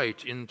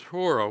delight in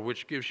Torah,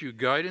 which gives you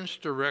guidance,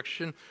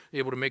 direction,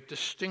 able to make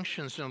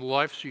distinctions in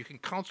life so you can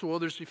counsel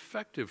others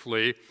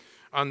effectively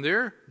on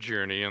their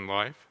journey in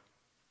life,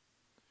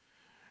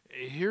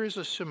 here is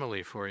a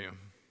simile for you.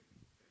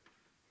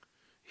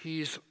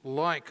 He's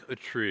like a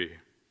tree.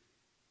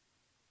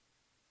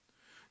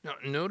 Now,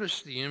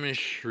 notice the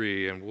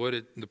imagery and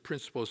the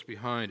principles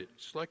behind it.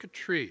 It's like a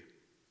tree.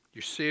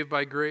 You're saved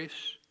by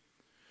grace.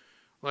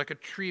 Like a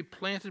tree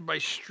planted by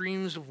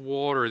streams of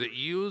water that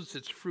yields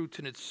its fruit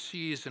in its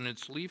season,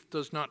 its leaf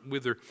does not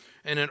wither,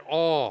 and in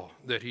all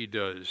that he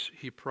does,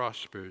 he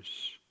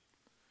prospers.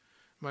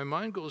 My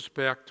mind goes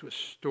back to a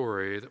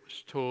story that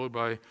was told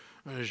by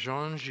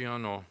Jean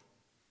Giono.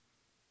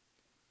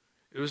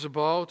 It was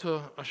about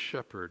a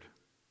shepherd,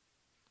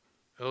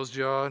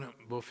 Elziad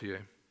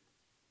Bouffier.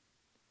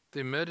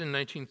 They met in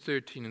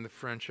 1913 in the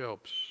French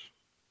Alps.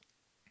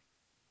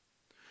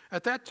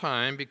 At that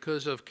time,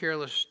 because of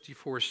careless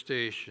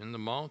deforestation, the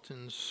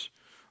mountains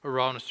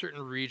around a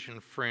certain region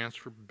of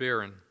France were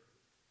barren.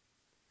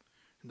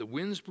 And the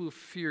winds blew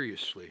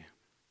furiously.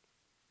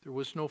 There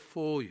was no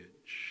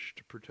foliage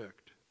to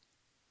protect.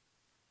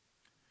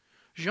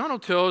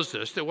 Jeannot tells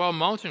us that while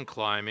mountain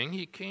climbing,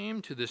 he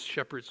came to this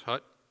shepherd's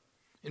hut,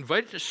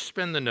 invited to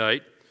spend the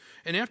night,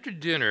 and after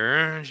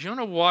dinner,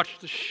 Jeannot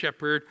watched the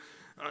shepherd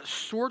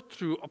sort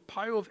through a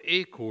pile of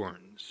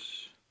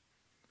acorns.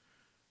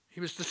 He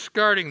was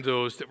discarding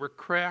those that were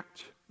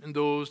cracked and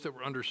those that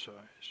were undersized.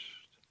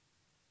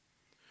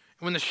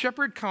 And when the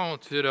shepherd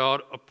counted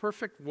out a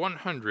perfect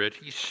 100,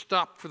 he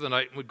stopped for the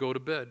night and would go to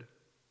bed.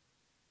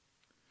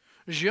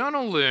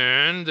 Giano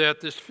learned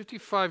that this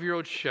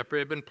 55-year-old shepherd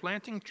had been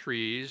planting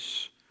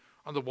trees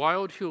on the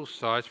wild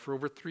hillsides for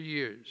over 3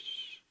 years.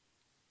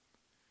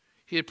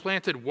 He had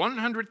planted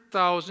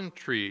 100,000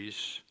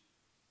 trees,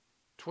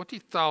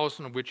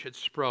 20,000 of which had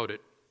sprouted.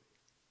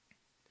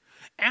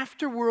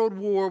 After World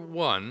War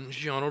I,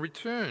 Giano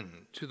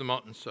returned to the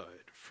mountainside.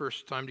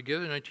 First time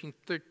together in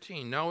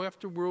 1913. Now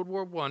after World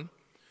War I,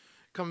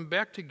 coming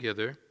back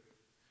together,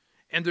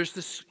 and there's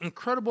this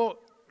incredible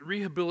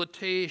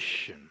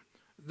rehabilitation.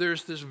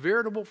 There's this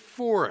veritable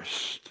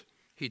forest,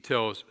 he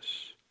tells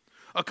us,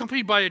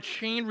 accompanied by a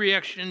chain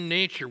reaction in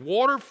nature.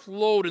 Water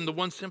flowed in the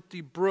once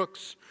empty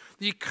brooks.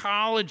 The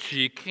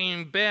ecology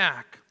came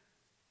back.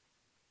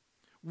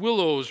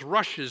 Willows,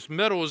 rushes,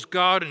 meadows,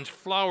 gardens,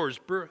 flowers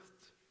birthed.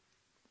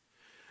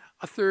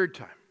 A third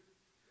time.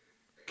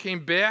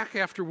 Came back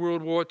after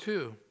World War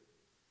II.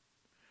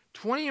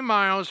 20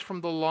 miles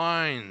from the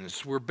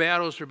lines where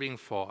battles were being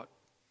fought.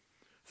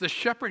 The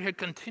shepherd had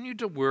continued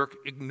to work,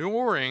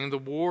 ignoring the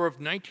war of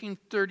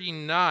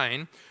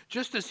 1939,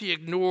 just as he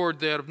ignored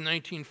that of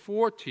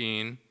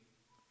 1914,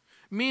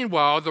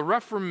 Meanwhile, the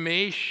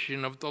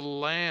reformation of the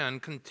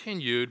land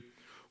continued.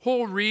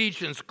 Whole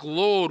regions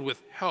glowed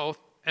with health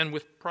and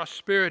with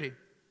prosperity.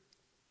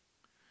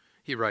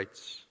 He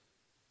writes,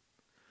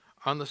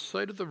 "On the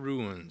site of the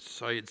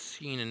ruins I had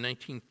seen in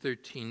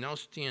 1913 now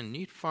stand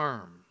neat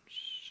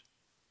farms,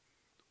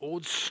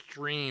 old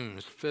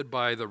streams fed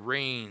by the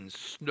rains,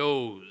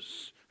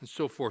 snows, and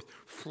so forth,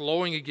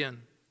 flowing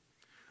again.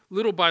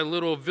 Little by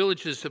little,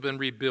 villages have been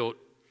rebuilt.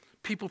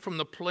 People from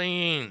the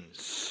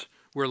plains,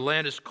 where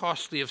land is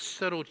costly, have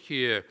settled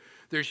here.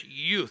 There's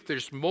youth,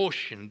 there's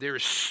motion,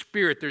 there's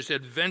spirit, there's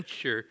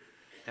adventure."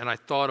 And I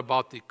thought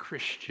about the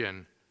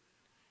Christian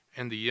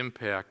and the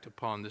impact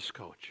upon this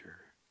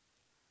culture.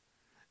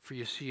 For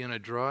you see, in a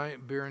dry,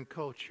 barren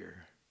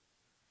culture,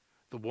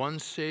 the one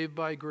saved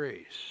by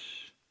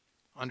grace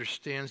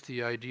understands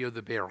the idea of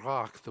the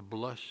berak, the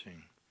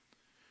blessing,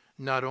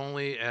 not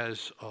only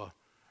as a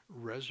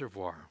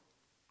reservoir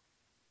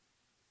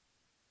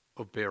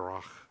of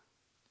berak,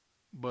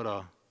 but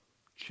a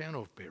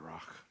channel of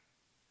berak,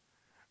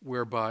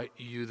 whereby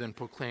you then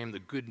proclaim the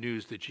good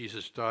news that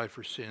Jesus died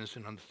for sins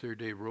and on the third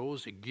day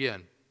rose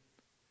again.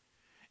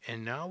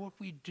 And now what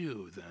we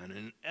do then,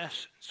 in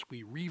essence,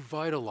 we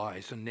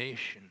revitalize a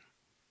nation.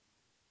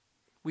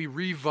 We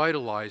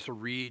revitalize a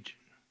region.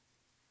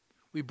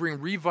 We bring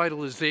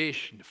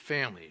revitalization to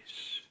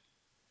families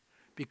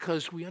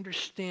because we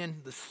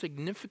understand the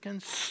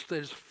significance that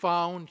is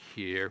found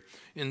here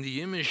in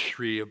the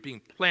imagery of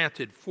being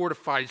planted,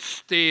 fortified,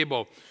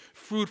 stable,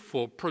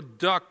 fruitful,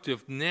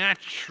 productive,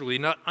 naturally,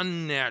 not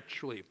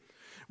unnaturally,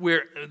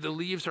 where the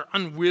leaves are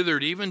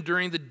unwithered even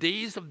during the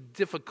days of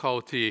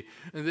difficulty.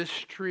 And this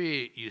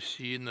tree, you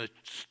see, in the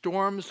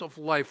storms of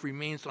life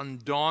remains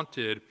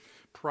undaunted,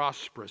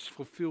 prosperous,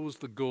 fulfills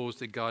the goals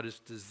that God has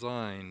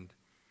designed.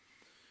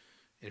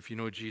 And if you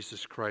know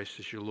Jesus Christ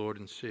as your Lord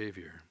and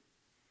Savior,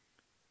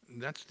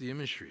 that's the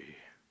imagery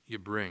you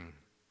bring.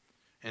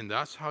 And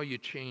that's how you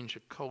change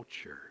a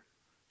culture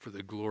for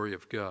the glory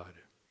of God.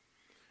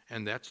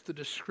 And that's the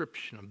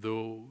description of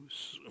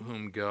those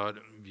whom God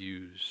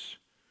views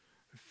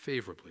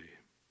favorably.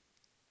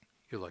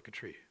 You're like a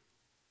tree.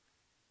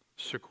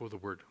 Circle the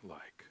word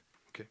like.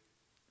 Okay?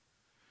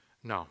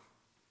 Now,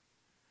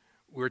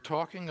 we're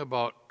talking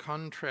about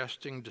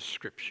contrasting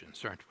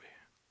descriptions, aren't we?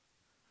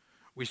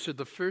 We said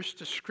the first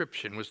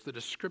description was the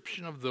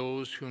description of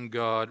those whom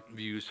God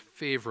views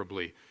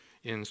favorably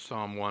in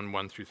Psalm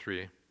 1 through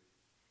 3.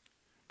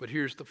 But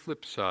here's the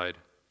flip side.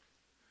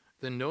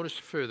 Then notice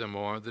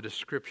furthermore the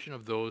description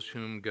of those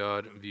whom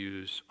God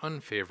views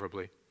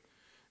unfavorably,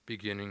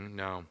 beginning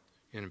now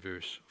in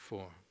verse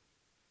 4.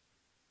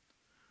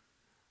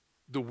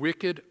 The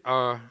wicked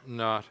are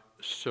not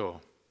so.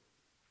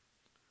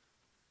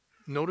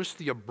 Notice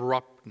the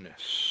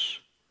abruptness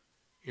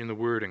in the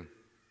wording.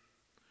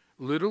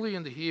 Literally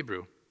in the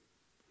Hebrew,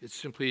 it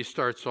simply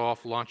starts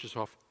off, launches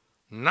off,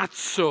 not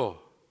so,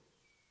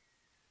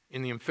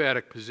 in the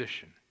emphatic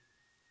position.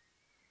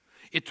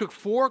 It took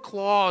 4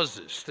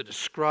 clauses to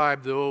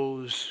describe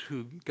those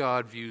who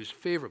God views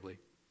favorably.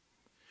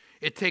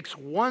 It takes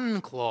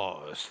 1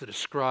 clause to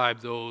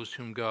describe those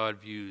whom God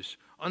views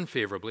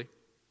unfavorably.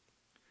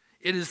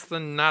 It is the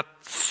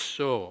not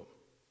so.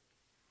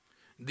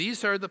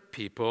 These are the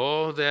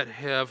people that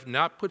have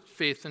not put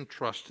faith and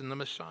trust in the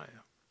Messiah.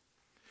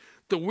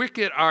 The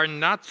wicked are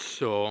not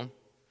so,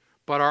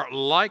 but are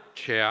like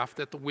chaff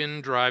that the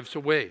wind drives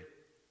away.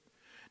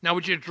 Now,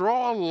 would you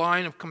draw a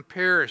line of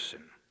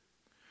comparison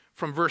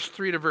from verse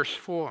 3 to verse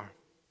 4?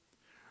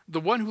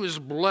 The one who is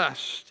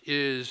blessed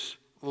is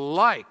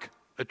like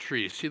a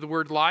tree. See the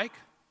word like?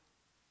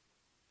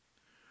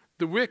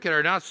 The wicked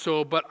are not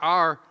so, but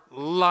are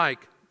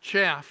like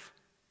chaff.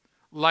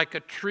 Like a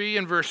tree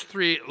in verse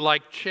 3,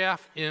 like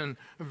chaff in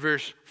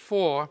verse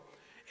 4.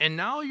 And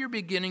now you're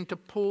beginning to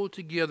pull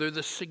together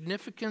the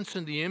significance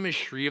and the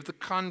imagery of the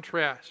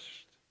contrast.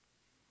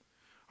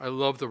 I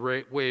love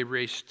the way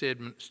Ray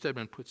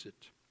Stedman puts it.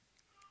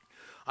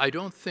 I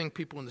don't think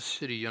people in the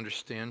city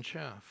understand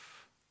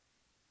chaff.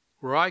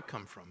 Where I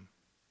come from,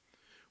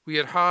 we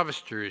had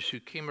harvesters who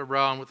came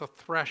around with a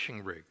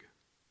thrashing rig.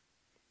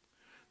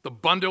 The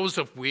bundles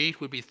of wheat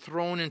would be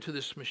thrown into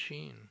this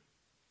machine.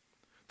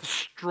 The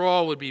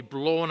straw would be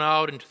blown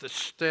out into the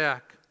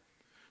stack.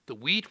 The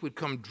wheat would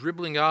come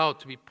dribbling out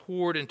to be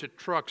poured into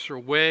trucks or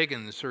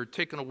wagons or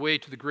taken away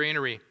to the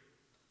granary.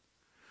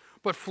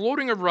 But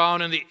floating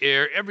around in the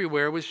air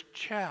everywhere was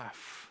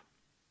chaff.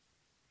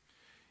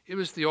 It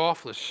was the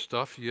awfulest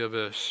stuff you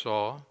ever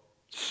saw,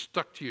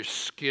 stuck to your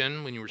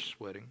skin when you were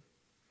sweating,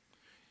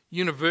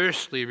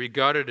 universally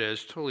regarded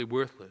as totally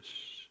worthless,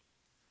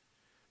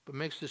 but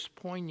makes this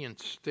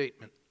poignant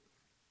statement.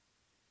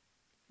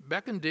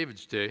 Back in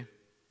David's day,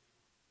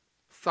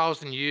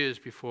 1,000 years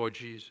before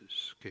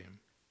Jesus came,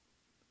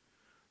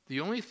 the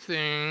only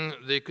thing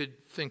they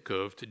could think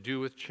of to do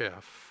with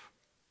chaff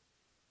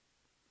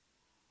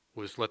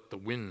was let the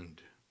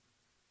wind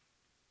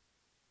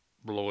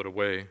blow it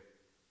away.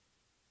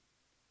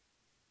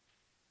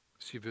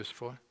 See verse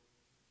 4?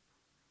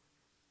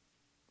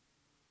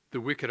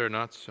 The wicked are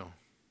not so.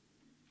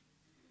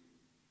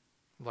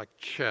 like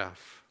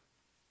chaff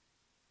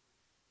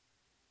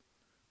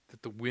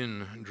that the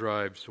wind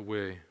drives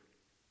away.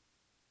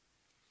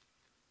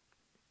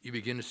 You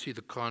begin to see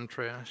the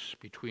contrast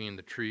between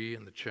the tree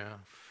and the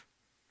chaff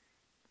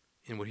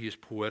in what he is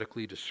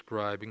poetically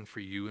describing for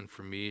you and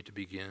for me to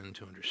begin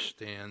to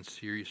understand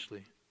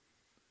seriously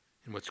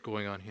in what's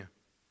going on here.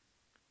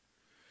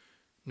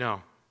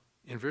 Now,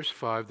 in verse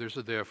 5, there's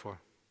a therefore.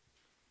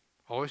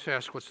 Always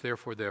ask what's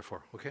therefore,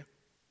 okay?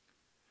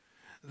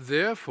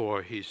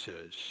 Therefore, he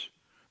says,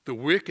 the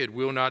wicked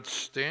will not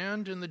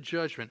stand in the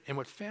judgment. And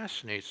what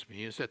fascinates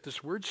me is that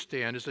this word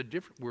stand is a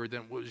different word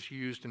than what was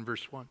used in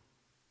verse 1.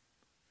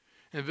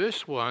 In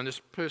verse 1, this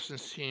person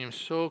seems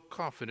so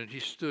confident he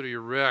stood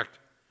erect.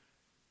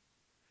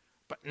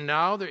 But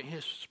now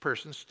this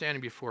person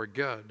standing before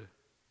God.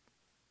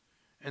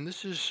 And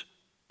this is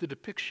the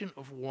depiction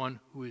of one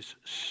who is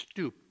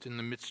stooped in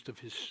the midst of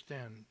his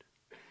stand.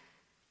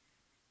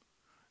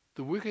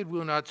 The wicked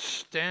will not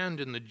stand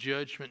in the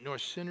judgment, nor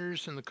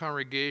sinners in the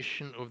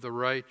congregation of the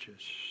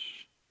righteous.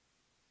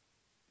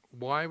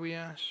 Why, we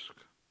ask?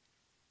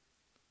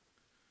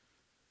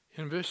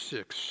 In verse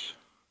 6,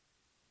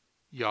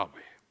 Yahweh.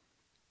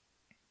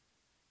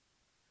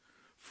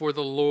 For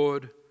the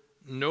Lord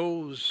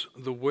knows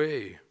the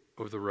way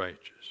of the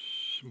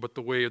righteous, but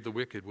the way of the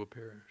wicked will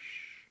perish.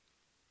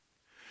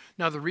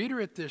 Now, the reader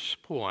at this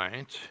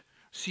point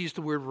sees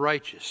the word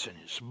righteous, and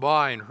his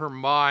mind, her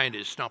mind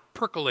is now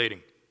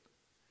percolating.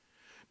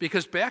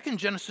 Because back in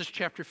Genesis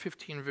chapter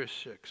 15, verse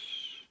 6,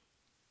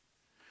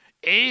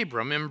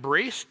 Abram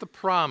embraced the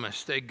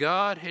promise that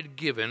God had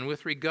given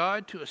with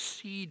regard to a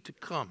seed to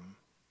come.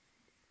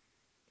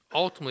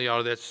 Ultimately, out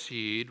of that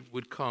seed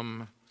would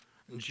come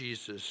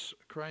Jesus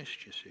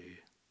Christ, you see.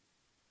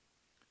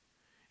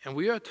 And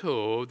we are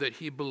told that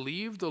he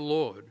believed the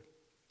Lord,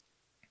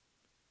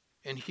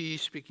 and he,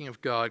 speaking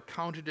of God,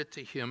 counted it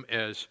to him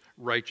as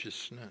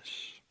righteousness.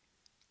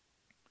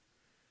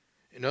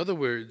 In other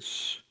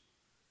words,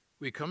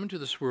 we come into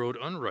this world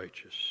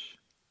unrighteous,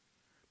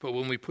 but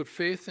when we put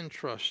faith and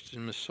trust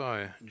in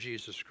Messiah,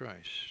 Jesus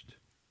Christ,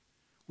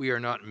 we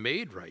are not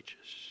made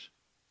righteous.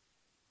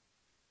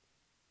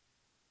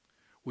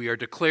 We are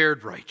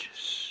declared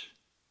righteous.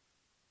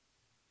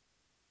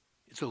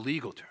 It's a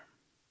legal term.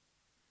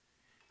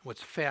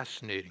 What's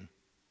fascinating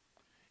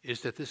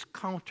is that this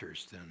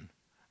counters, then,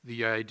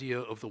 the idea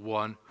of the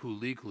one who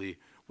legally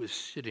was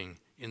sitting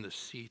in the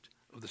seat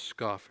of the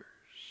scoffers.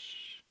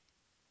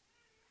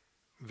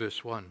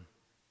 Verse 1,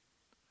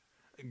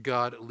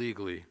 God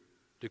legally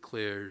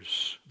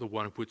declares the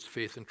one who puts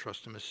faith and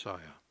trust in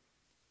Messiah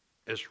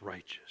as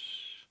righteous.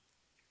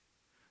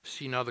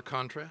 See now the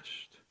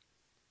contrast,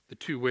 the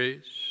two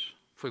ways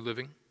for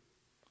living.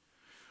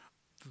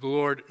 The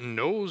Lord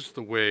knows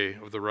the way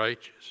of the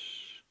righteous,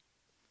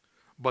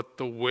 but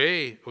the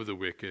way of the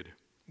wicked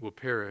will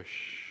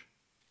perish.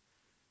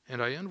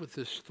 And I end with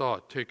this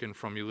thought taken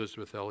from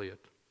Elizabeth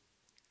Elliot,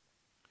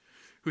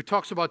 who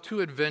talks about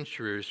two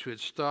adventurers who had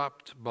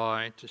stopped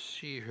by to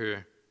see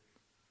her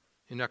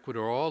in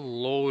Ecuador, all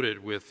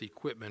loaded with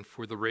equipment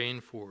for the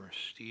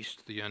rainforest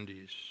east of the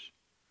Andes.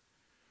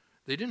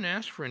 They didn't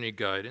ask for any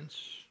guidance,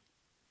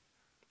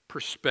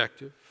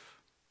 perspective,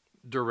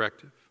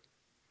 directive,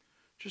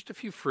 just a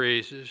few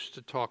phrases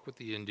to talk with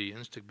the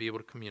Indians to be able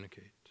to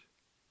communicate.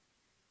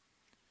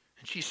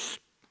 And she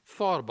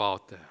thought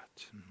about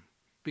that and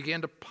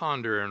began to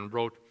ponder and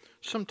wrote,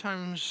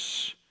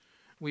 sometimes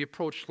we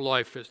approached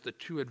life as the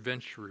two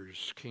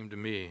adventurers came to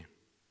me,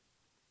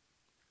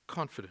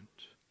 confident,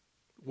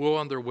 well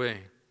on their way,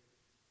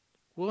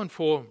 well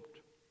informed,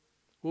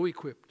 well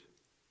equipped.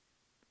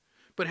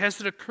 But has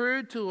it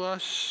occurred to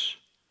us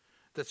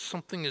that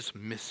something is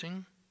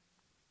missing?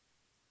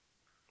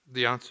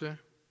 The answer,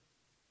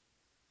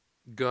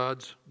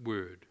 God's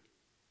Word.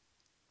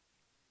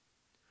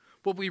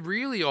 What we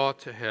really ought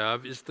to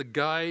have is the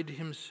guide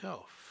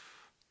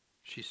himself,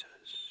 she says.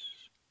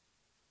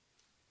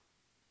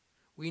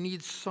 We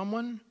need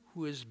someone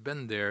who has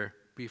been there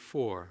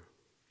before.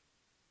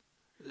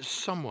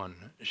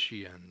 Someone,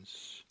 she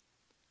ends,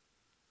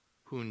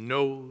 who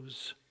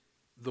knows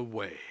the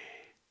way.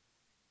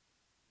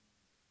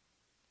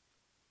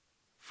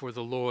 For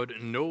the Lord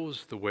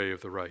knows the way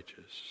of the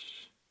righteous,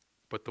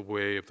 but the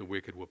way of the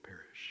wicked will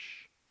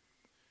perish.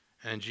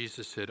 And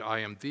Jesus said, I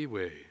am the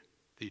way,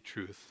 the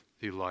truth,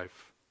 the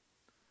life.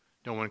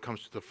 No one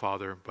comes to the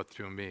Father but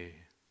through me.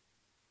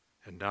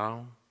 And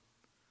now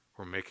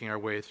we're making our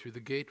way through the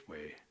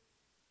gateway,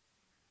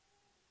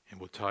 and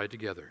we'll tie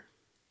together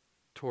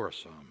Torah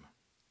Psalm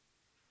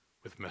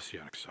with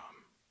Messianic Psalm.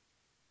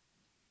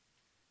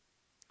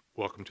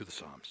 Welcome to the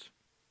Psalms.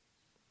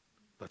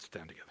 Let's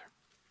stand together.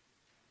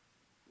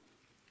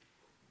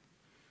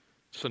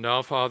 So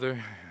now,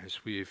 Father,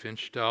 as we've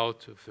inched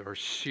out of our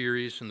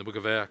series in the book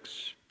of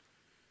Acts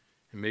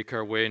and make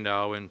our way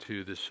now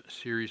into this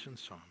series in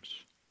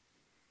Psalms,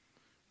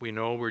 we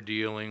know we're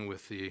dealing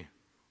with the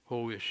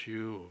whole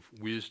issue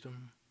of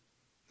wisdom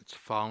that's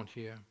found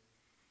here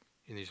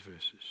in these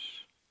verses.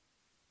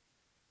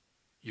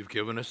 You've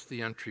given us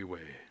the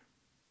entryway,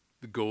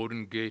 the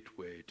golden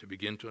gateway to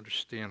begin to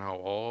understand how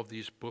all of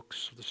these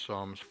books of the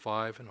Psalms,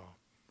 5 and all,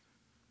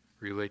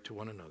 relate to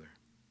one another.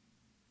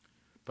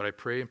 But I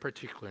pray in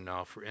particular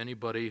now for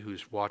anybody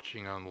who's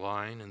watching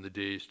online in the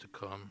days to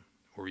come,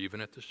 or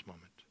even at this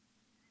moment,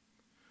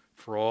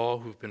 for all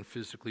who've been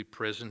physically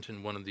present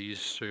in one of these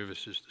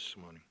services this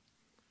morning.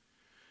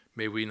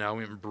 May we now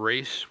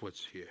embrace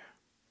what's here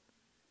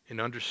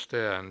and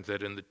understand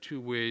that in the two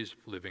ways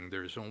of living,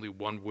 there is only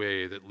one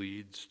way that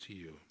leads to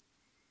you.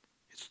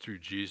 It's through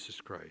Jesus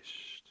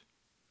Christ,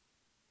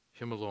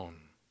 Him alone.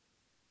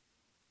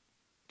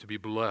 To be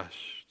blessed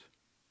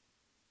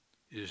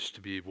is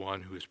to be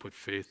one who has put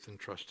faith and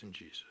trust in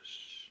Jesus.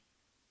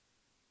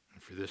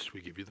 And for this,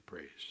 we give you the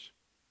praise.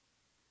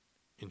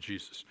 In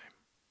Jesus'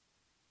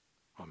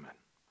 name, amen.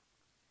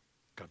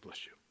 God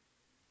bless you.